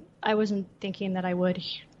back, and I wasn't thinking that I would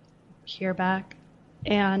hear back.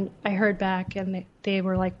 And I heard back, and they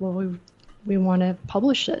were like, well, we want to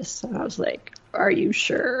publish this. And I was like, are you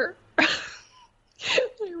sure?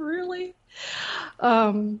 Like, really?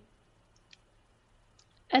 And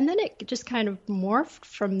then it just kind of morphed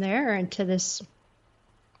from there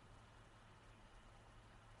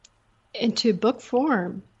into book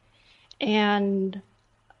form. And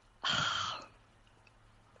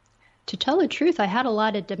to tell the truth, I had a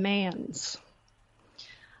lot of demands.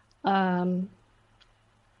 And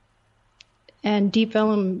Deep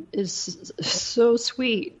Vellum is so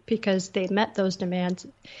sweet because they met those demands.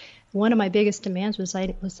 One of my biggest demands was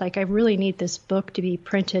I really need this book to be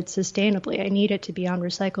printed sustainably. I need it to be on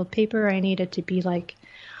recycled paper. I need it to be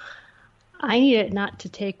I need it not to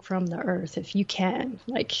take from the earth if you can,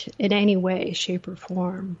 like in any way, shape, or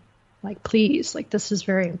form. Like, please, like, this is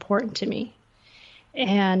very important to me.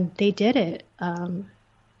 And they did it. And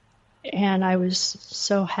I was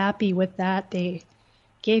so happy with that. They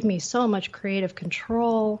gave me so much creative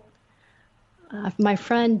control. My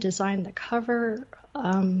friend designed the cover.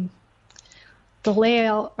 The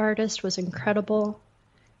layout artist was incredible.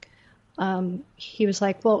 He was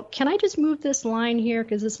like, well, can I just move this line here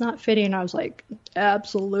because it's not fitting? I was like,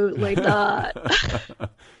 absolutely not.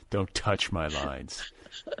 Don't touch my lines.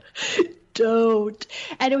 Don't.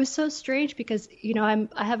 And it was so strange because, you know,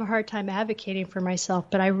 I have a hard time advocating for myself,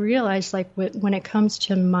 but I realized, like, when it comes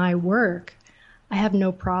to my work, I have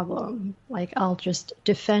no problem. Like, I'll just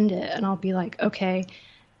defend it, and I'll be like, okay,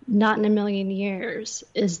 not in a million years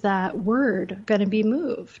is that word going to be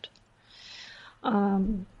moved.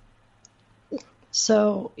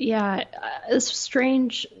 So, yeah, this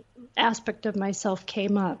strange aspect of myself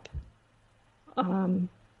came up.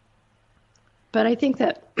 But I think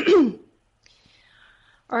that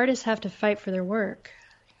artists have to fight for their work,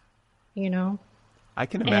 you know? I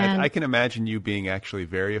can imagine you being actually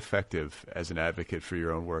very effective as an advocate for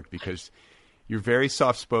your own work because you're very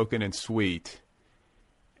soft-spoken and sweet,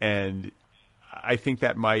 and I think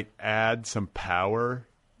that might add some power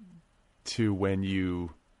to when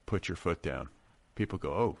you put your foot down. People go,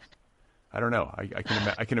 oh, I don't know.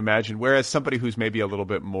 I can imagine. Whereas somebody who's maybe a little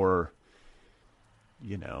bit more,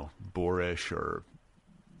 you know, boorish or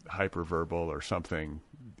hyperverbal or something,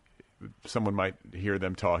 someone might hear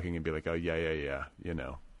them talking and be like, oh, yeah, you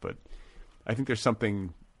know. But I think there's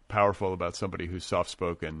something powerful about somebody who's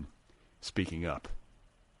soft-spoken speaking up.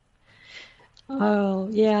 Oh,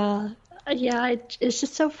 yeah. Yeah, it's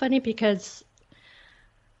just so funny because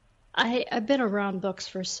I've been around books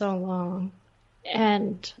for so long,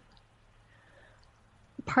 and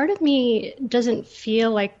part of me doesn't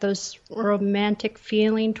feel like those romantic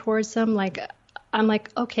feeling towards them. Like, I'm like,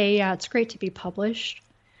 okay, yeah, it's great to be published,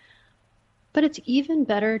 but it's even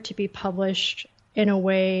better to be published in a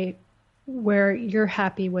way where you're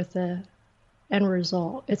happy with the end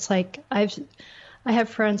result. It's like I've I have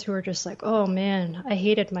friends who are just like, oh man, I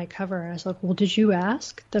hated my cover. I was like, well, did you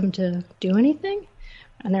ask them to do anything?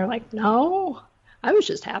 And they're like, no, I was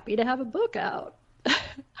just happy to have a book out.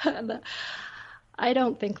 And I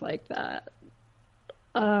don't think like that.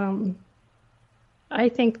 I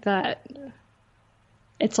think that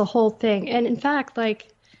it's a whole thing. And in fact, like,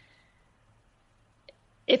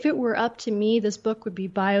 if it were up to me, this book would be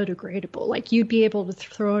biodegradable. Like, you'd be able to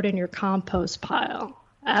throw it in your compost pile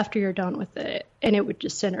after you're done with it, and it would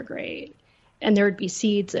disintegrate, and there would be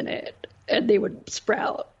seeds in it, and they would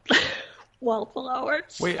sprout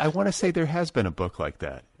wildflowers. Wait, I want to say there has been a book like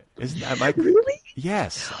that. Isn't that Really?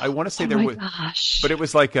 Yes, I want to say Oh there my was, gosh. but it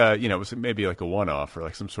was like a, it was maybe like a one-off or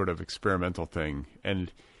like some sort of experimental thing,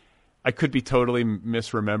 and I could be totally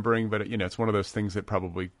misremembering, but it's one of those things that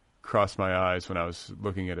probably crossed my eyes when I was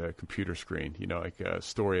looking at a computer screen. Like a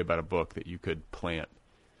story about a book that you could plant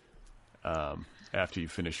after you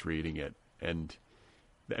finish reading it, and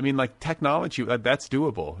I mean, like technology, that's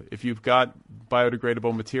doable if you've got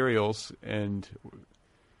biodegradable materials and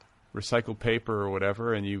recycled paper or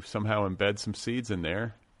whatever, and you somehow embed some seeds in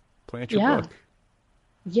there, plant your book.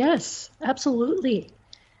 Yes, absolutely.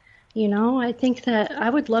 I think that I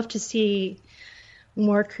would love to see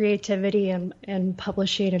more creativity and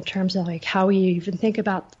publishing in terms of like how we even think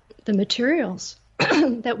about the materials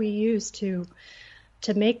that we use to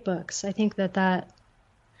make books. I think that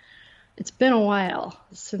it's been a while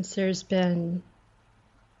since there's been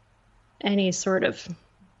any sort of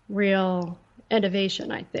real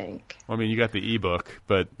innovation, I think. Well, I mean, you got the ebook,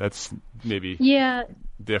 but that's maybe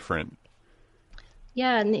different.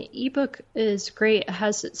 Yeah, and the ebook is great.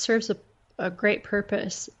 It serves a great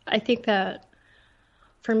purpose. I think that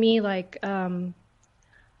for me, like,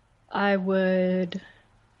 I would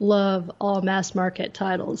love all mass market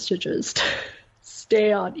titles to just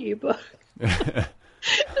stay on ebook.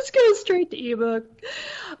 Just go straight to ebook.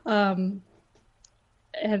 And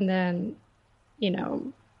then,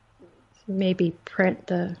 maybe print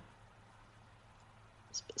the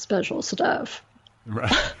special stuff.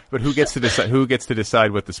 Right. But who gets to decide? Who gets to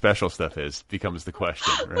decide what the special stuff is? Becomes the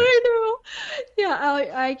question, right? I know.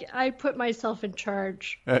 Yeah, I put myself in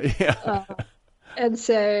charge. And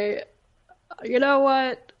say, you know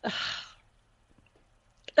what?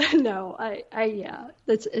 No,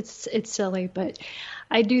 it's silly, but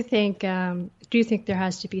I do think there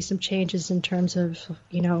has to be some changes in terms of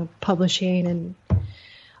publishing and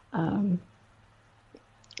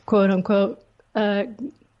quote unquote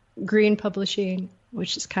green publishing,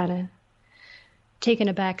 which is kind of taking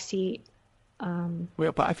a back seat.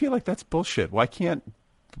 Well, but I feel like that's bullshit. Why can't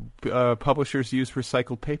publishers use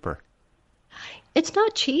recycled paper? It's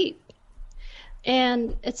not cheap.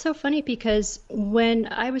 And it's so funny because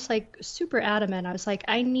when I was like super adamant, I was like,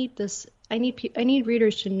 I need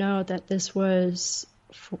readers to know that this was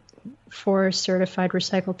for certified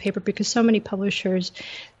recycled paper, because so many publishers,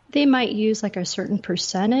 they might use like a certain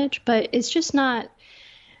percentage, but it's just not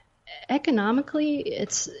economically.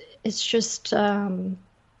 It's just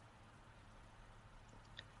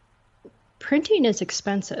printing is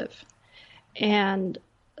expensive, and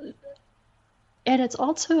it's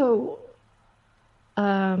also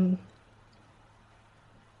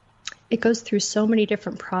it goes through so many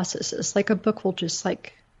different processes. Like a book will just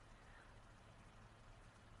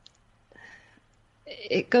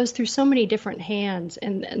it goes through so many different hands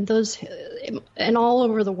and those and all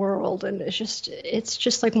over the world, and it's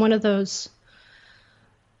just like one of those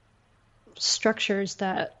structures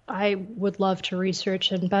that I would love to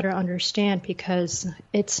research and better understand, because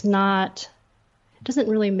it doesn't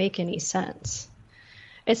really make any sense.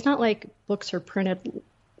 It's not like books are printed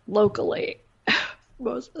locally.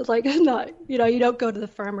 You don't go to the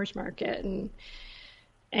farmer's market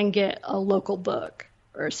and get a local book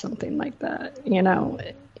or something like that.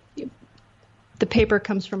 The paper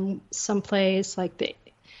comes from someplace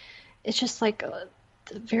it's just like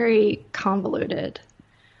very convoluted.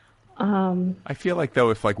 I feel like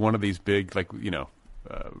though, if like one of these big,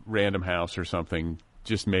 Random House or something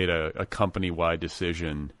just made a company-wide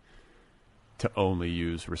decision to only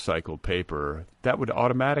use recycled paper, that would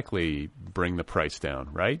automatically bring the price down,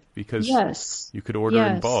 right? Because you could order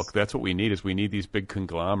in bulk. That's what we need. We need these big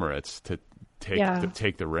conglomerates to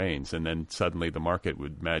take the reins, and then suddenly the market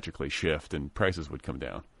would magically shift and prices would come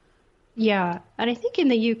down. Yeah, and I think in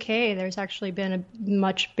the UK there's actually been a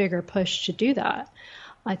much bigger push to do that.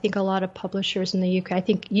 I think a lot of publishers in the UK, I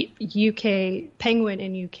think UK Penguin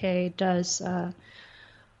in UK does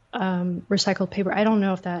recycled paper. I don't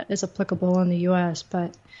know if that is applicable in the US,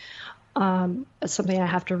 but it's something I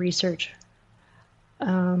have to research.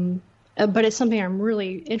 But it's something I'm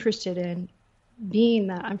really interested in, being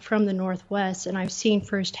that I'm from the Northwest and I've seen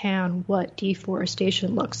firsthand what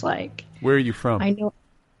deforestation looks like. Where are you from? I know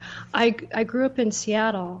I grew up in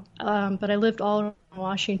Seattle, but I lived all around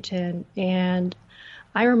Washington, and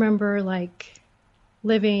I remember like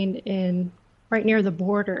living in right near the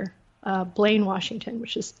border, Blaine, Washington,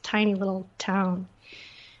 which is a tiny little town,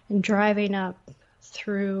 and driving up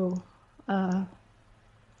through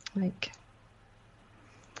like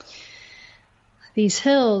these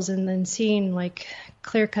hills and then seeing like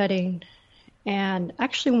clear cutting. And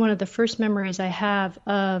actually one of the first memories I have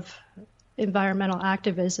of environmental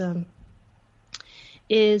activism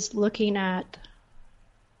is looking at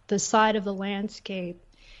the side of the landscape,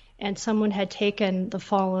 and someone had taken the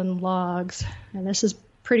fallen logs, and this is a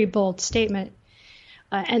pretty bold statement,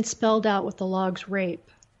 and spelled out with the logs rape.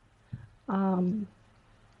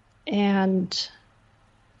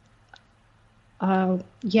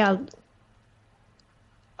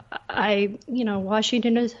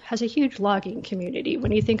 Washington has a huge logging community.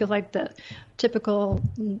 When you think of like the typical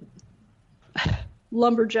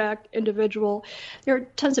lumberjack individual, there are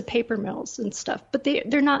tons of paper mills and stuff, but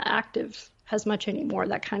they're not active as much anymore.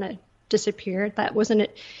 That kind of disappeared. That wasn't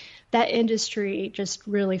it. That industry just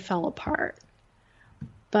really fell apart.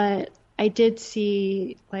 But I did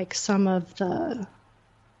see like some of the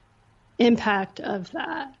impact of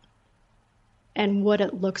that and what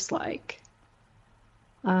it looks like.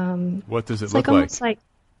 What does it look like?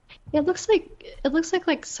 It looks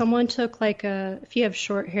like someone took like if you have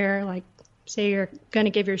short hair, like say you're going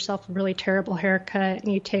to give yourself a really terrible haircut,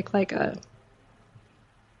 and you take like a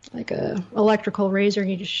electrical razor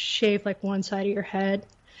and you just shave like one side of your head,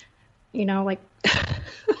 like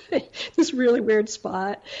this really weird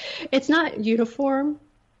spot. It's not uniform,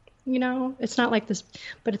 it's not like this,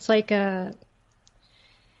 but it's like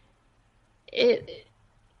it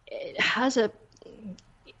has a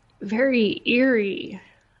very eerie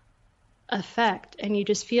effect, and you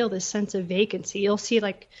just feel this sense of vacancy. You'll see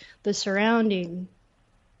like the surrounding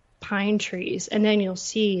pine trees, and then you'll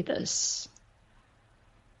see this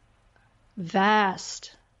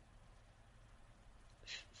vast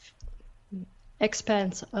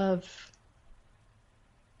expanse of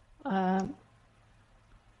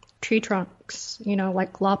tree trunks,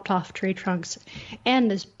 like lopped off tree trunks.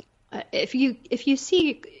 And this, if you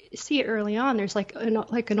see it early on, there's like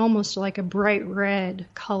an almost like a bright red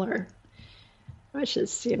color, which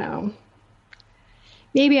is,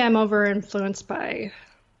 maybe I'm over influenced by,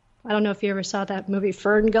 I don't know if you ever saw that movie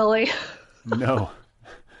Fern Gully. No.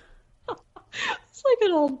 It's like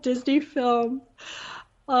an old Disney film.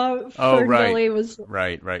 Fern right. Gully was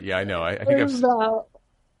right. Yeah, I know. I think I've about,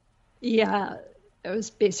 yeah, it was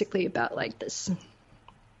basically about like this,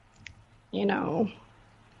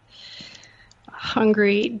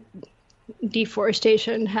 hungry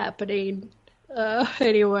deforestation happening.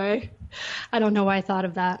 Anyway, I don't know why I thought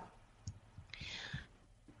of that.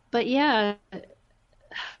 But yeah,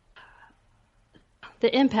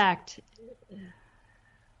 the impact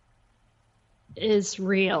is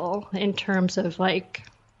real in terms of like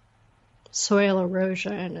soil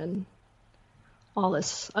erosion and all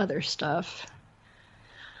this other stuff.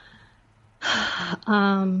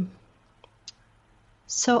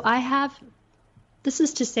 So this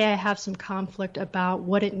is to say I have some conflict about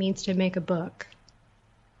what it means to make a book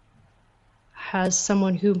as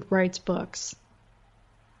someone who writes books.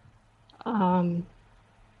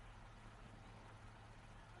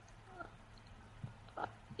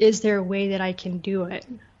 Is there a way that I can do it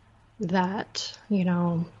that,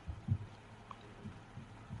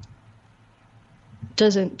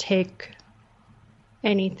 doesn't take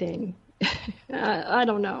anything? I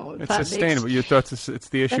don't know. It's sustainable. Your thoughts? It's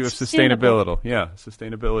the issue of sustainability. Yeah,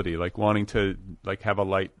 sustainability, like wanting to like have a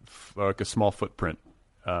light, like a small footprint.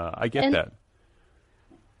 I get that.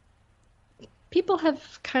 People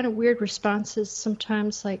have kind of weird responses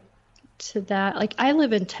sometimes, like to that. Like I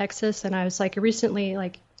live in Texas, and I was like recently,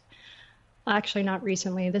 actually not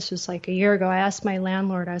recently. This was like a year ago. I asked my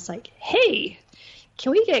landlord. I was like, "Hey,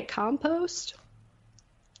 can we get compost?"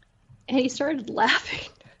 And he started laughing.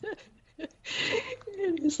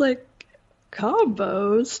 And he's like,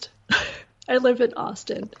 "Compost?" I live in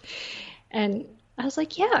Austin. And I was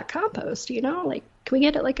like, "Yeah, compost, like, can we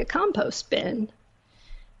get it like a compost bin?"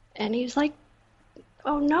 And he's like,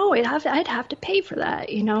 "Oh no, I'd have to pay for that,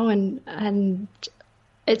 and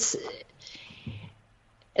it's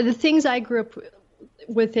the things I grew up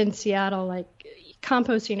with in Seattle, like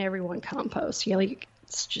composting, everyone composts,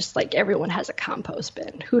 it's just like everyone has a compost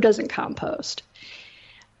bin. Who doesn't compost?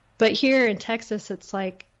 But here in Texas, it's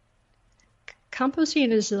like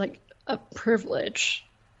composting is like a privilege.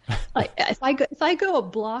 Like if I go a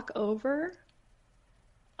block over,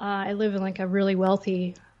 I live in like a really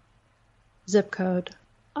wealthy zip code.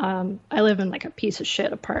 I live in like a piece of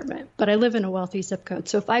shit apartment, but I live in a wealthy zip code.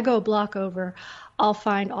 So if I go a block over, I'll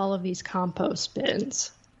find all of these compost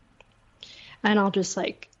bins and I'll just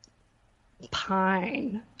like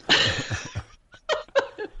pine.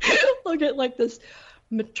 I'll get like this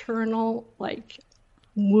maternal like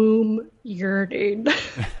womb yearning.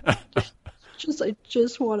 I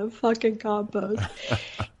just want to fucking compost.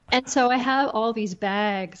 And so I have all these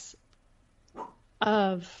bags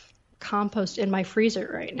of compost in my freezer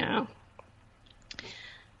right now.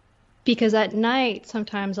 Because at night,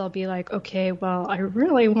 sometimes I'll be like, okay, well, I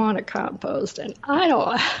really want to compost and I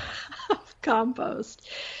don't have compost.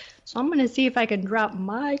 So I'm going to see if I can drop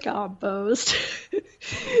my compost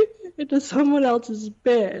into someone else's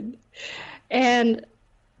bin. And,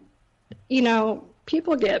 you know,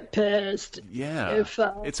 people get pissed. Yeah. If,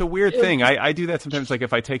 it's a weird thing. I do that sometimes, like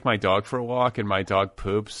if I take my dog for a walk and my dog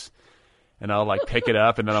poops, and I'll like pick it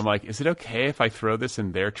up, and then I'm like, is it okay if I throw this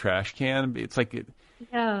in their trash can? It's like,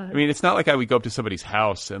 yeah. I mean, it's not like I would go up to somebody's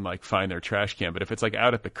house and like find their trash can, but if it's like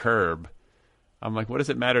out at the curb, I'm like, what does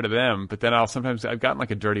it matter to them? But then I've gotten like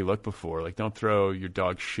a dirty look before, like don't throw your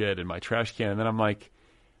dog shit in my trash can. And then I'm like,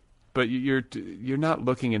 but you're not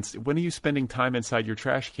looking when are you spending time inside your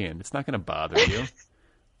trash can? It's not going to bother you.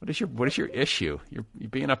 What is your issue? You're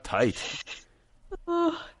being uptight.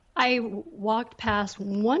 I walked past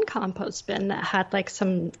one compost bin that had like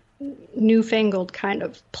some newfangled kind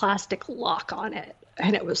of plastic lock on it.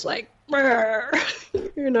 And it was like,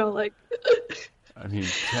 you know, like. I mean,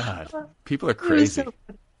 God, people are crazy.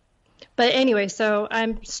 But anyway, so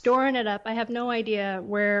I'm storing it up. I have no idea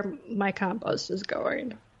where my compost is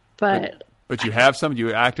going. But you have some?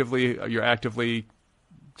 You're actively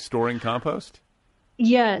storing compost?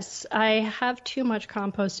 Yes, I have too much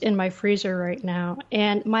compost in my freezer right now.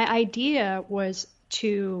 And my idea was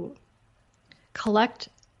to collect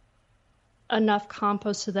enough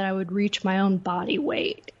compost so that I would reach my own body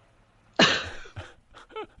weight.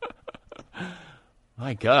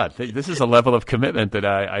 My God, this is a level of commitment that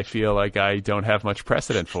I feel like I don't have much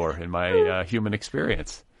precedent for in my human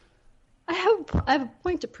experience. I have a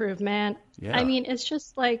point to prove, man. Yeah. I mean, it's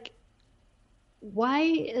just like, why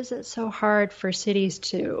is it so hard for cities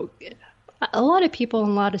to... A lot of people in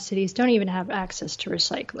a lot of cities don't even have access to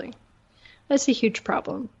recycling. That's a huge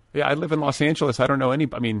problem. Yeah, I live in Los Angeles. I don't know I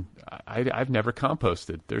mean, I've never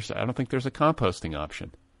composted. I don't think there's a composting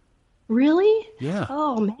option. Really? Yeah.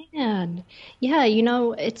 Oh, man. Yeah, you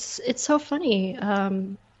know, it's so funny.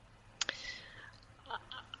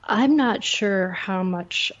 I'm not sure how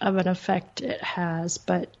much of an effect it has,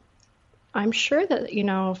 but I'm sure that, you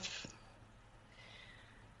know,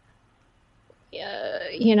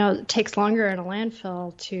 it takes longer in a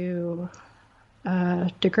landfill to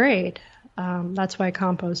degrade. That's why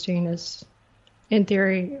composting is, in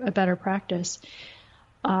theory, a better practice.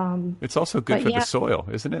 It's also good for the soil,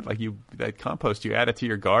 isn't it? Like that compost, you add it to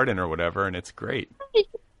your garden or whatever, and it's great.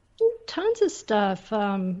 Tons of stuff.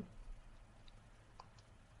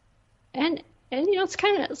 And you know, it's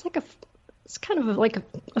kind of like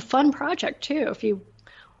a fun project too. If you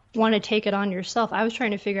want to take it on yourself, I was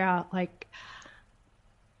trying to figure out, like,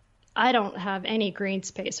 I don't have any green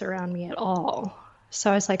space around me at all.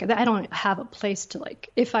 So I was like, I don't have a place to, like,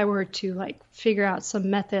 if I were to like figure out some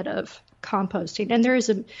method of composting. And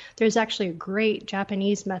there's actually a great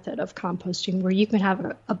Japanese method of composting where you can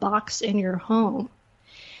have a box in your home.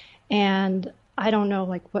 And I don't know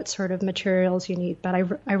like what sort of materials you need, but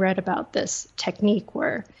I read about this technique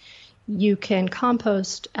where you can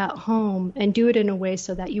compost at home and do it in a way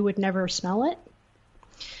so that you would never smell it.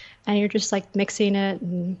 And you're just like mixing it,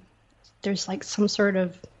 and there's like some sort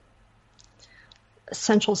of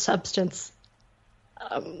essential substance.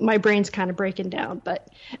 My brain's kind of breaking down, but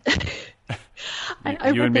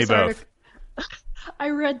you and me both. I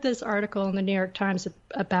read this article in the New York Times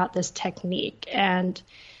about this technique, and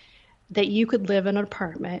that you could live in an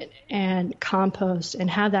apartment and compost and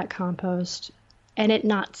have that compost and it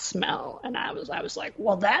not smell. And I was like,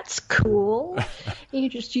 well, that's cool. You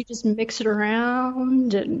just mix it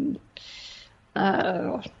around and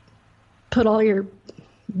put all your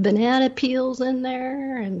banana peels in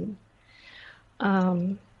there, and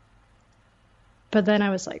but then I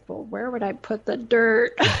was like, well, where would I put the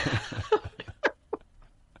dirt? And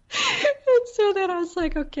so then I was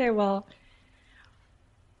like, okay, well,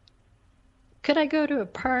 could I go to a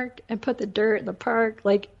park and put the dirt in the park?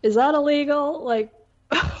 Like, is that illegal? Like,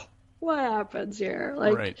 what happens here?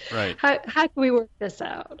 Like, right. How can we work this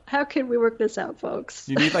out? How can we work this out, folks?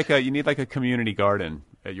 You need like a community garden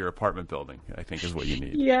at your apartment building, I think is what you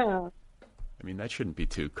need. Yeah. I mean, that shouldn't be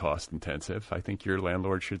too cost intensive. I think your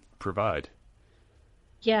landlord should provide.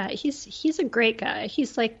 Yeah, he's a great guy.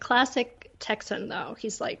 He's like classic Texan though.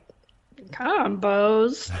 He's like,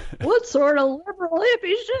 combos? What sort of liberal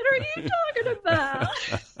hippie shit are you talking about?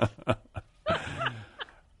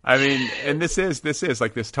 I mean, and this is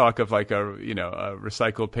like this talk of like a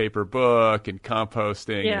recycled paper book and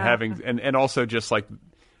composting and having and also just like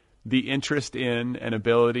the interest in and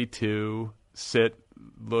ability to sit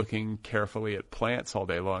looking carefully at plants all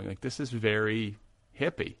day long. Like this is very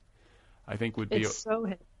hippie. I think would be it's so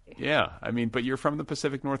hippie. Yeah, I mean, but you're from the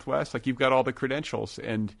Pacific Northwest, like you've got all the credentials,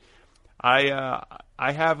 and I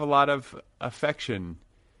have a lot of affection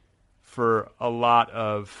for a lot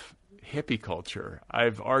of hippie culture.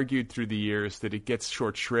 I've argued through the years that it gets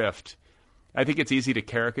short shrift. I think it's easy to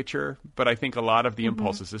caricature, but I think a lot of the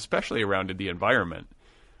impulses, especially around the environment,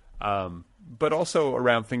 but also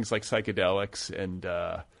around things like psychedelics and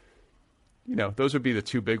those would be the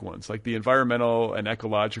two big ones, like the environmental and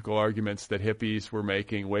ecological arguments that hippies were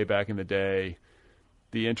making way back in the day,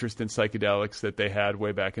 the interest in psychedelics that they had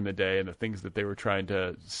way back in the day, and the things that they were trying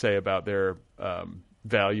to say about their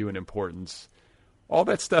value and importance. All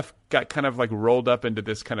that stuff got kind of like rolled up into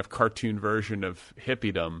this kind of cartoon version of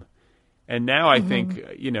hippiedom. And now I think,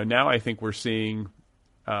 we're seeing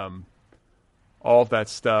all of that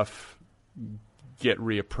stuff get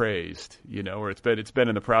reappraised, or it's been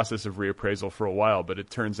in the process of reappraisal for a while, but it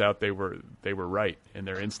turns out they were right and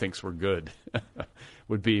their instincts were good,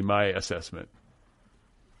 would be my assessment.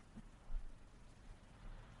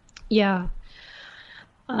 Yeah.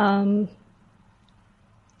 I'm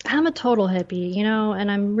a total hippie,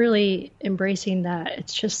 and I'm really embracing that.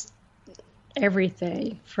 It's just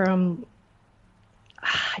everything from,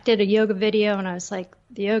 I did a yoga video and I was like,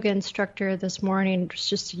 the yoga instructor this morning was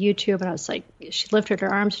just YouTube, and I was like, she lifted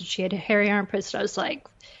her arms and she had hairy armpits, and I was like,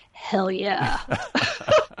 hell yeah.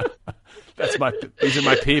 These are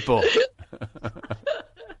my people. And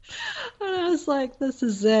I was like, this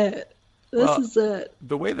is it. This is it.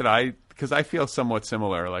 The way that because I feel somewhat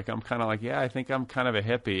similar, like I'm kind of like, yeah, I think I'm kind of a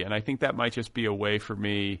hippie, and I think that might just be a way for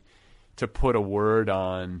me to put a word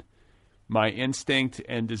on my instinct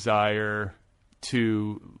and desire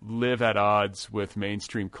to live at odds with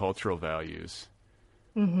mainstream cultural values.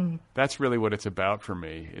 Mm-hmm. That's really what it's about for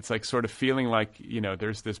me. It's like sort of feeling like,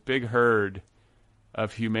 there's this big herd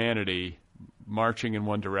of humanity marching in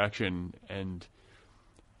one direction and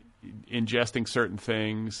ingesting certain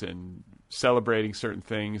things and celebrating certain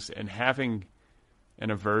things and having an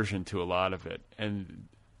aversion to a lot of it. And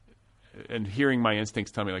hearing my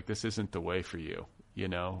instincts tell me like, this isn't the way for you,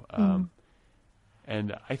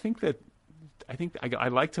 and I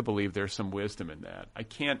like to believe there's some wisdom in that.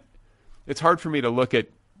 It's hard for me to look at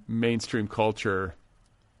mainstream culture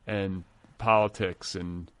and politics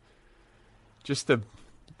and just the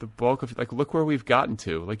bulk of, like, look where we've gotten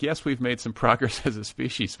to. Like, yes, we've made some progress as a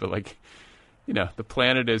species, but like, the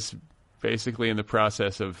planet is basically in the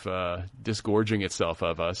process of disgorging itself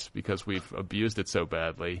of us because we've abused it so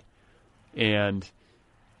badly. And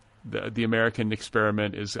the American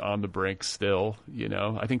experiment is on the brink still,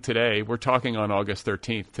 I think today, we're talking on August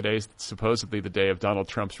 13th. Today's supposedly the day of Donald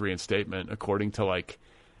Trump's reinstatement, according to like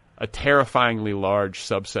a terrifyingly large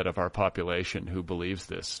subset of our population who believes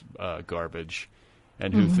this garbage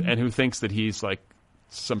and who thinks that he's like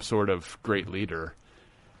some sort of great leader.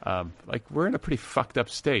 Like we're in a pretty fucked up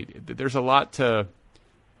state. There's a lot to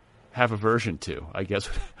have aversion to, I guess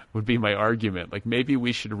would be my argument. Like maybe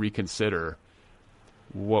we should reconsider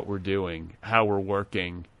what we're doing, how we're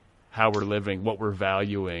working, how we're living, what we're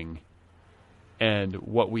valuing, and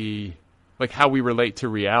how we relate to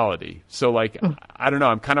reality. So like, I don't know,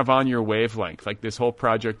 I'm kind of on your wavelength. Like this whole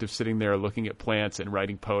project of sitting there looking at plants and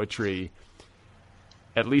writing poetry,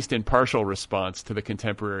 at least in partial response to the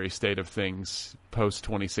contemporary state of things post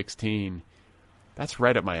 2016, that's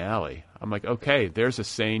right up my alley. I'm like, okay, there's a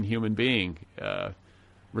sane human being,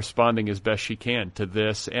 responding as best she can to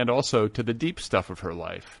this and also to the deep stuff of her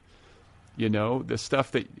life. The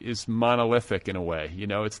stuff that is monolithic in a way.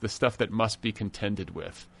 It's the stuff that must be contended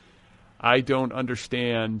with. I don't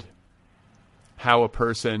understand how a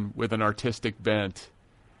person with an artistic bent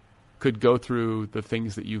could go through the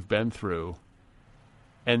things that you've been through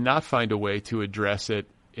and not find a way to address it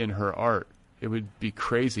in her art. It would be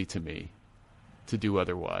crazy to me to do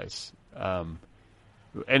otherwise.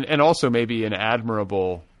 And also maybe an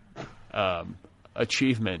admirable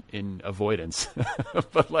achievement in avoidance.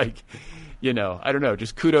 But like, I don't know,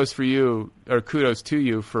 just kudos for you, or kudos to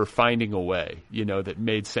you for finding a way, that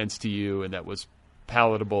made sense to you and that was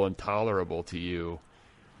palatable and tolerable to you,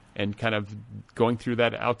 and kind of going through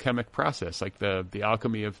that alchemic process, like the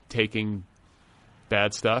alchemy of taking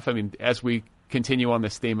bad stuff. I mean, as we continue on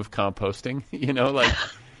this theme of composting, like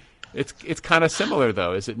it's kind of similar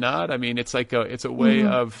though, is it not? I mean, it's like it's a way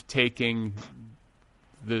of taking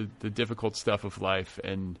the difficult stuff of life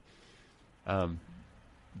and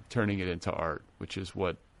turning it into art, which is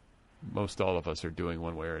what most all of us are doing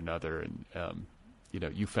one way or another. And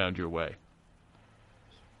you found your way.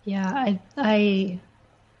 Yeah, I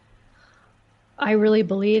really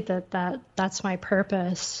believe that's my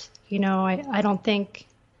purpose. I don't think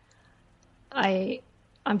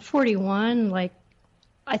I'm 41. Like,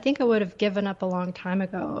 I think I would have given up a long time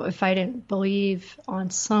ago if I didn't believe on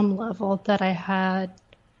some level that I had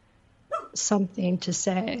something to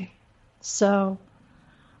say. So,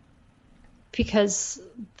 because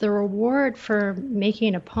the reward for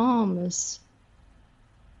making a poem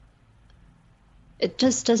it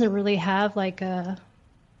just doesn't really have like a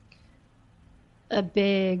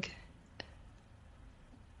big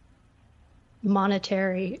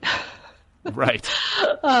monetary right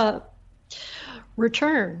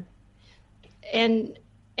return, and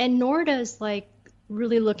nor does like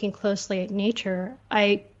really looking closely at nature.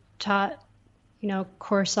 I taught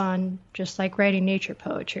course on just like writing nature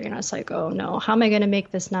poetry, and I was like, oh no, how am I going to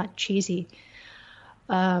make this not cheesy?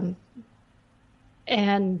 And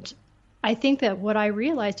I think that what I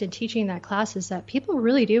realized in teaching that class is that people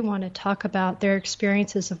really do want to talk about their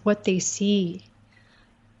experiences of what they see.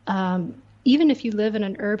 Even if you live in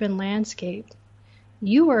an urban landscape,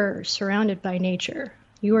 you are surrounded by nature.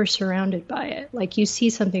 You are surrounded by it. Like, you see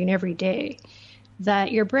something every day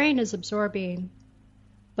that your brain is absorbing,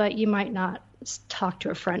 but you might not talk to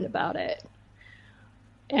a friend about it.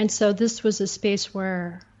 And so this was a space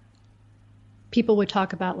where people would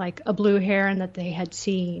talk about like a blue heron that they had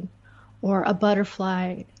seen, or a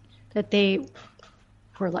butterfly that they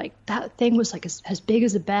were like, that thing was like as big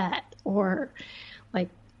as a bat. Or like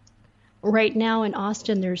right now in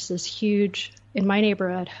Austin, there's this huge, in my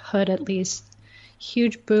neighborhood at least,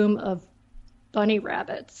 huge boom of bunny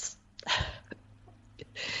rabbits.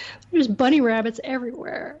 There's bunny rabbits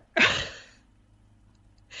everywhere.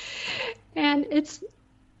 And it's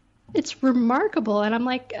remarkable. And I'm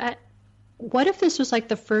like, what if this was like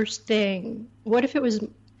the first thing? What if it was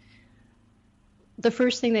the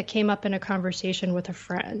first thing that came up in a conversation with a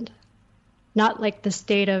friend? Not like the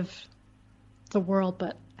state of the world,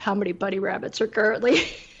 but how many bunny rabbits are currently.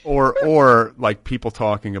 or like people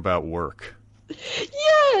talking about work.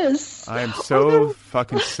 Yes. I'm so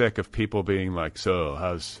fucking sick of people being like, so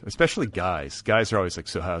especially guys. Guys are always like,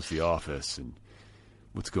 so how's the office? And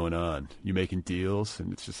what's going on? You making deals?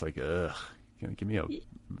 And it's just like, ugh, give me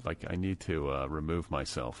I need to remove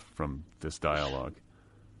myself from this dialogue.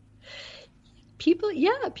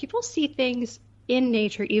 People see things in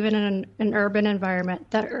nature, even in an urban environment,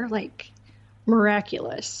 that are like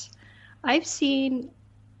miraculous. I've seen,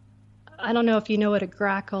 I don't know if you know what a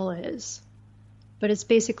grackle is, but it's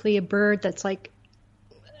basically a bird that's like,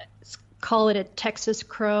 call it a Texas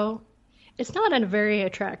crow. It's not a very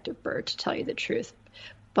attractive bird, to tell you the truth,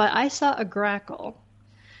 but I saw a grackle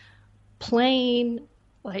playing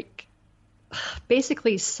like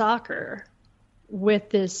basically soccer with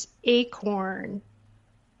this acorn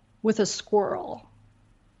with a squirrel.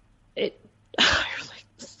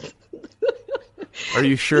 Are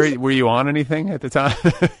you sure? Were you on anything at the time?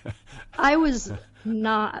 I was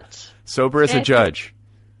not. Sober as a judge.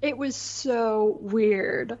 It was so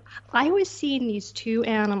weird. I was seeing these two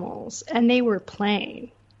animals, and they were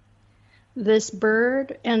playing. This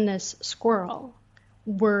bird and this squirrel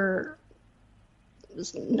were,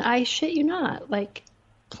 I shit you not, like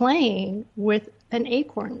playing with an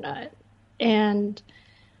acorn nut. And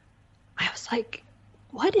I was like,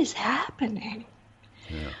 what is happening?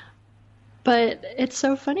 Yeah. But it's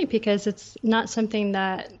so funny because it's not something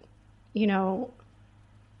that,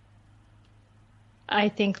 I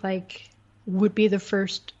think like would be the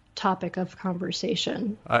first topic of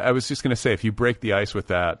conversation. I was just going to say, if you break the ice with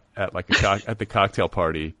that at like at the cocktail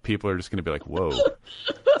party, people are just going to be like, "Whoa,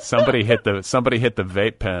 somebody hit the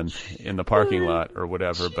vape pen in the parking lot or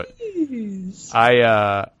whatever." But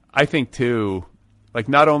I think too, like,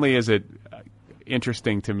 not only is it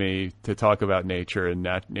interesting to me to talk about nature and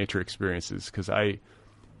nature experiences, because I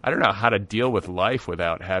don't know how to deal with life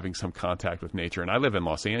without having some contact with nature. And I live in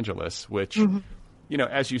Los Angeles, which,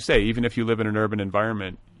 as you say, even if you live in an urban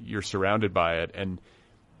environment, you're surrounded by it. And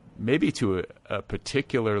maybe to a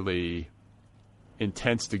particularly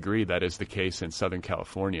intense degree, that is the case in Southern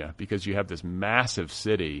California, because you have this massive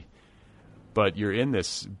city, but you're in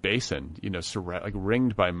this basin, like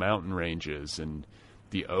ringed by mountain ranges and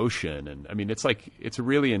the ocean. And I mean, it's a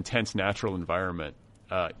really intense natural environment,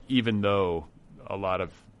 even though a lot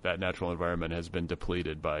of that natural environment has been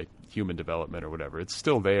depleted by human development or whatever. It's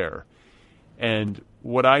still there. And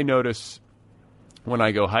what I notice when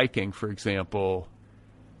I go hiking, for example,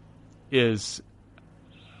 is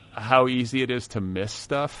how easy it is to miss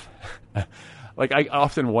stuff. Like, I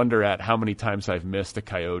often wonder at how many times I've missed a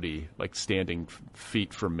coyote, like standing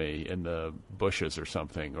feet from me in the bushes or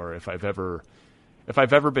something, or if I've ever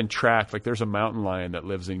been tracked. Like, there's a mountain lion that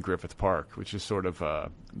lives in Griffith Park, which is sort of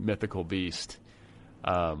a mythical beast.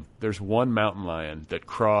 There's one mountain lion that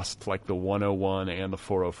crossed like the 101 and the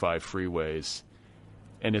 405 freeways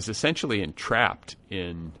and is essentially entrapped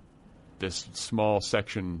in this small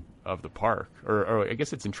section of the park, or I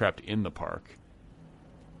guess it's entrapped in the park.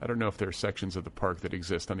 I don't know if there are sections of the park that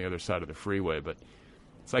exist on the other side of the freeway, but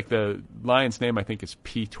it's like the lion's name, I think, is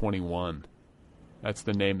P21. That's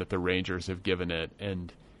the name that the rangers have given it.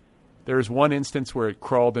 And there's one instance where it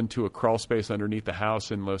crawled into a crawl space underneath the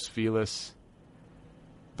house in Los Feliz.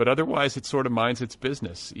 But otherwise, it sort of minds its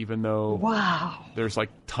business, even though there's like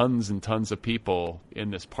tons and tons of people in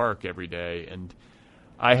this park every day. And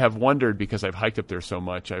I have wondered, because I've hiked up there so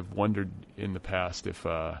much, I've wondered in the past if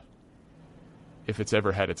it's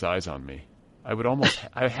ever had its eyes on me.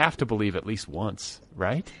 I have to believe at least once,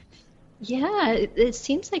 right? Yeah, it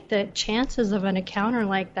seems like the chances of an encounter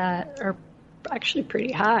like that are actually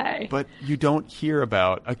pretty high. But you don't hear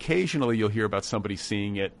occasionally you'll hear about somebody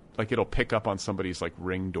seeing it, like it'll pick up on somebody's like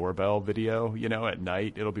Ring doorbell video, at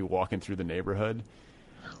night. It'll be walking through the neighborhood.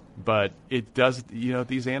 But it does,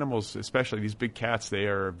 these animals, especially these big cats, they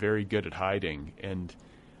are very good at hiding. And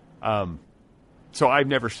so I've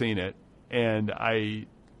never seen it. And I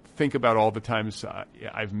think about all the times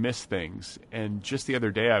I've missed things. And just the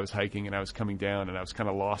other day I was hiking and I was coming down and I was kind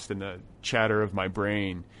of lost in the chatter of my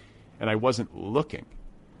brain and I wasn't looking.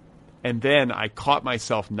 And then I caught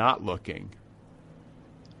myself not looking.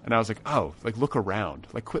 And I was like, oh, like look around.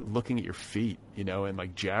 Like quit looking at your feet, and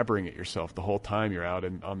like jabbering at yourself the whole time you're out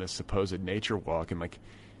on this supposed nature walk. And like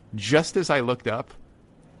just as I looked up,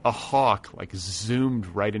 a hawk like zoomed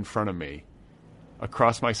right in front of me,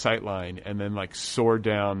 across my sight line, and then like soared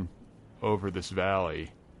down over this valley,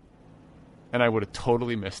 and I would have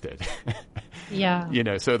totally missed it.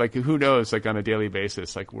 Yeah. So like who knows, like on a daily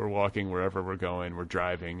basis, like we're walking wherever we're going, we're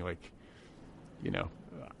driving, like,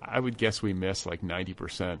 I would guess we miss like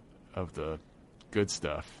 90% of the good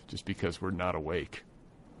stuff just because we're not awake.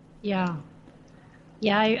 Yeah.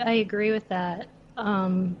 Yeah, I agree with that.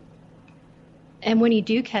 And when you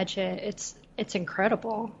do catch it, it's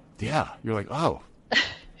incredible. Yeah. You're like, oh.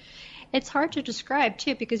 It's hard to describe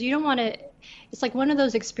too, because you don't want to, it's like one of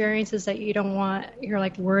those experiences that you don't want, you're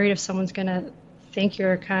like worried if someone's going to think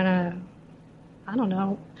you're kind of, I don't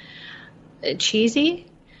know, cheesy.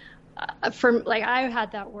 I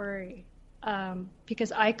had that worry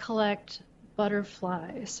because I collect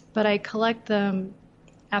butterflies, but I collect them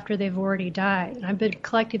after they've already died. And I've been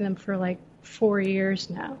collecting them for like 4 years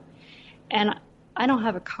now. And I don't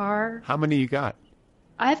have a car. How many you got?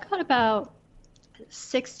 I've got about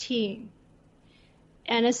 16.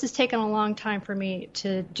 And this has taken a long time for me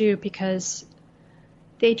to do because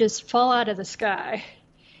they just fall out of the sky.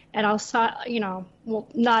 And I'll,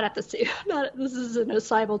 not at this isn't a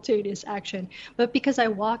simultaneous action, but because I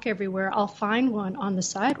walk everywhere, I'll find one on the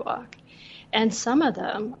sidewalk. And some of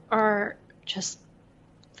them are just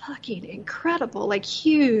fucking incredible, like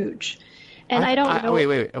huge. And I don't know.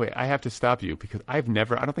 Wait. I have to stop you because I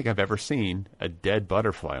don't think I've ever seen a dead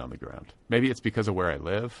butterfly on the ground. Maybe it's because of where I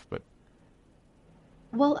live, but.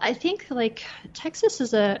 Well, I think like Texas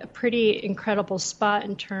is a pretty incredible spot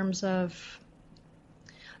in terms of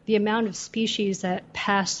the amount of species that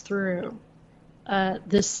pass through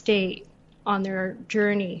this state on their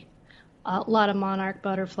journey. A lot of monarch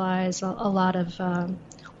butterflies, a lot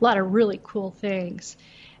of really cool things.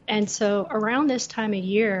 And so around this time of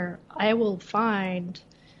year, I will find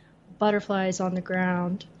butterflies on the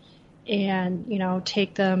ground and,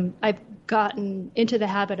 take them. I've gotten into the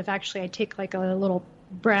habit of I take like a little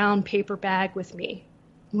brown paper bag with me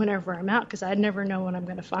whenever I'm out because I never know when I'm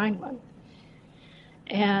going to find one.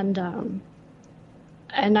 And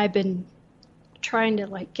I've been trying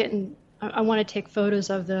to I want to take photos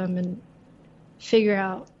of them and figure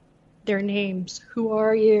out their names. Who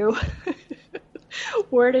are you?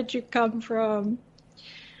 Where did you come from?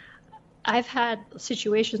 I've had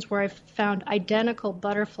situations where I've found identical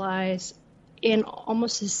butterflies in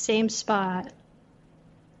almost the same spot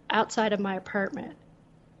outside of my apartment,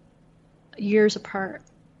 years apart.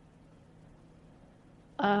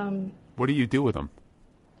 What do you do with them?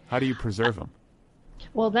 How do you preserve them?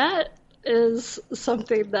 Well, that is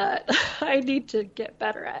something that I need to get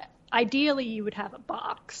better at. Ideally, you would have a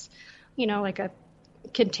box, like a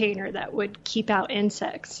container that would keep out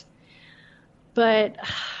insects. But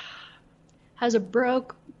as a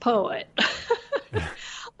broke poet,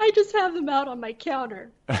 I just have them out on my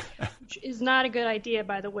counter, which is not a good idea,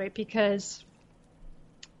 by the way, because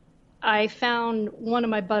I found one of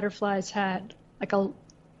my butterflies had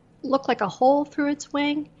looked like a hole through its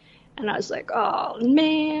wing, and I was like, oh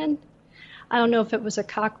man, I don't know if it was a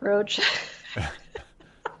cockroach.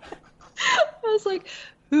 I was like,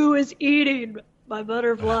 who is eating my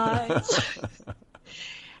butterflies?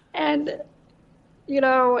 And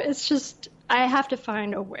it's just, I have to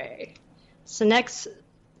find a way. So next,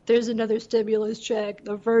 there's another stimulus check.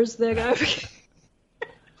 The first thing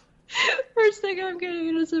I'm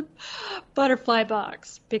getting is a butterfly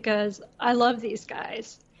box, because I love these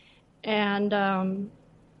guys. And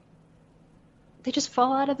they just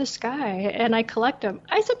fall out of the sky, and I collect them.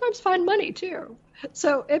 I sometimes find money, too.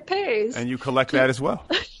 So it pays. And you collect that as well.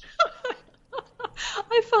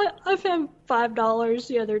 I found $5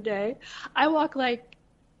 the other day. I walk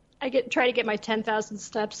try to get my 10,000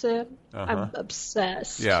 steps in. I'm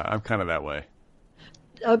obsessed. Yeah, I'm kind of that way.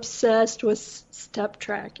 Obsessed with step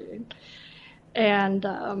tracking. And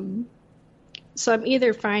so I'm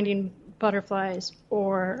either finding butterflies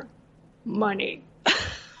or money.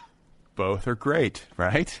 Both are great,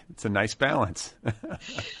 right? It's a nice balance.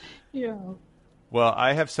 Yeah. Well,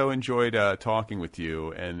 I have so enjoyed talking with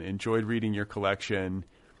you and enjoyed reading your collection,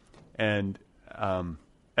 and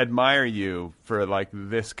admire you for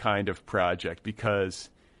this kind of project, because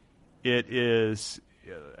it is,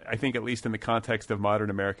 I think, at least in the context of modern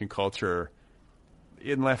American culture,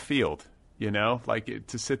 in left field.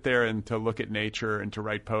 To sit there and to look at nature and to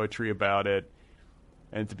write poetry about it,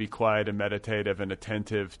 and to be quiet and meditative and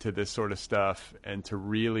attentive to this sort of stuff, and to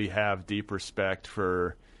really have deep respect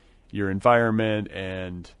for your environment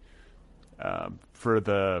and for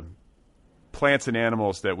the plants and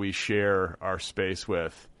animals that we share our space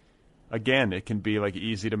with. Again, it can be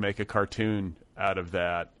easy to make a cartoon out of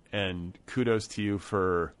that, and kudos to you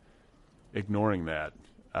for ignoring that,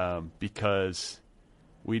 because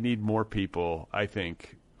we need more people, I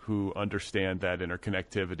think, who understand that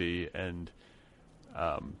interconnectivity and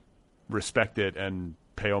respect it and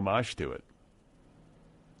pay homage to it.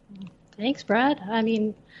 Thanks, Brad. I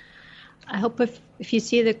mean, I hope if you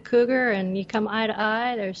see the cougar and you come eye to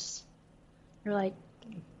eye, you're like,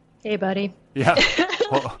 hey, buddy. Yeah.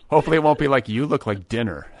 Well, hopefully it won't be like, you look like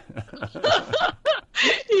dinner.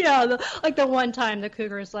 Yeah, the one time the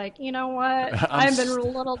cougar is like, you know what? I've been a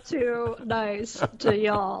little too nice to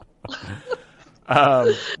y'all.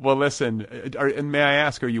 Well, listen, and may I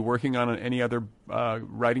ask, are you working on any other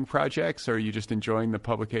writing projects, or are you just enjoying the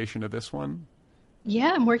publication of this one?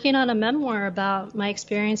 Yeah, I'm working on a memoir about my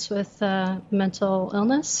experience with mental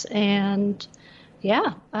illness, and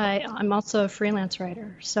yeah, I'm also a freelance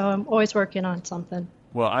writer, so I'm always working on something.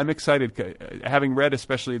 Well, I'm excited, having read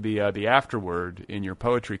especially the afterword in your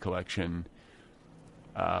poetry collection.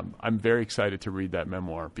 I'm very excited to read that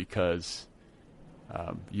memoir, because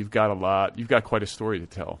you've got quite a story to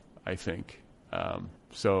tell, I think.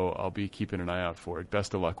 So I'll be keeping an eye out for it.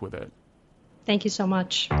 Best of luck with it. Thank you so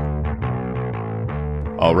much.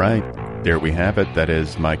 All right, there we have it. That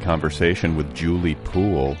is my conversation with Julie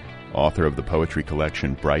Poole, author of the poetry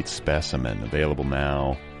collection Bright Specimen, available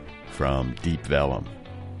now from Deep Vellum.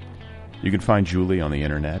 You can find Julie on the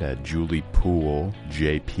internet at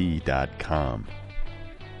juliepooljp.com.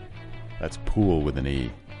 That's Poole with an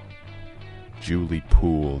E.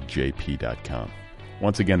 juliepooljp.com.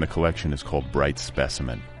 Once again, the collection is called Bright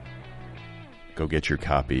Specimen. Go get your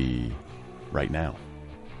copy right now.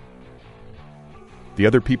 The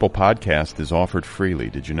Other People podcast is offered freely.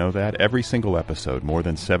 Did you know that? Every single episode, more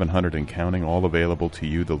than 700 and counting, all available to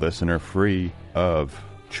you, the listener, free of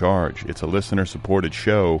charge. It's a listener-supported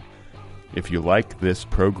show. If you like this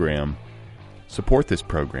program, support this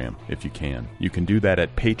program if you can. You can do that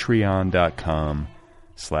at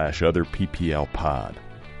patreon.com/otherpplpod.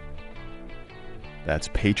 That's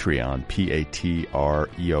Patreon,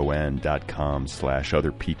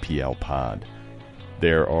 patreon.com/otherpplpod.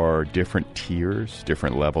 There are different tiers,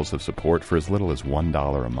 different levels of support for as little as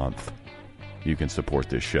 $1 a month. You can support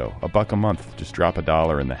this show. $1 a month. Just drop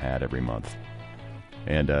 $1 in the hat every month.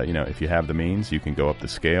 And, if you have the means, you can go up the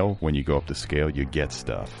scale. When you go up the scale, you get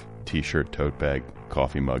stuff. T-shirt, tote bag,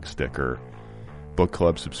 coffee mug, sticker, book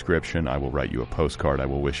club subscription. I will write you a postcard. I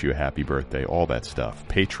will wish you a happy birthday. All that stuff.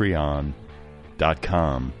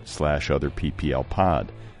 Patreon.com/otherpplpod.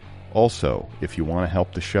 Also, if you want to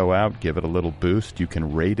help the show out, give it a little boost, you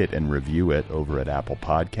can rate it and review it over at Apple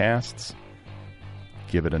Podcasts.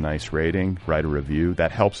 Give it a nice rating, write a review.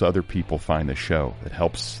 That helps other people find the show. It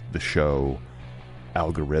helps the show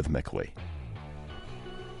algorithmically.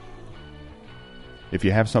 If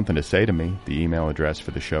you have something to say to me, the email address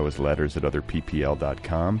for the show is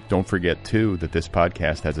letters@otherppl.com. Don't forget, too, that this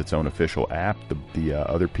podcast has its own official app, the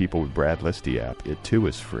Other People with Brad Listy app. It, too,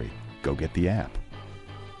 is free. Go get the app.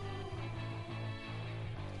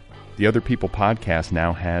 The Other People podcast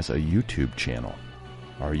now has a YouTube channel.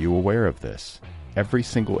 Are you aware of this? Every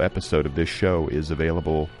single episode of this show is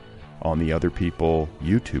available on the Other People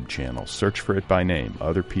YouTube channel. Search for it by name,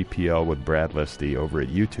 Other PPL with Brad Listy, over at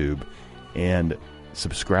YouTube, and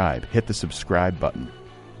subscribe. Hit the subscribe button.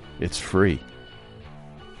 It's free.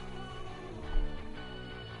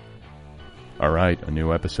 All right, a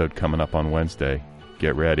new episode coming up on Wednesday.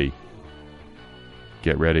 Get ready.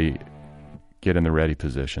 Get ready. Get in the ready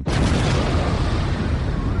position.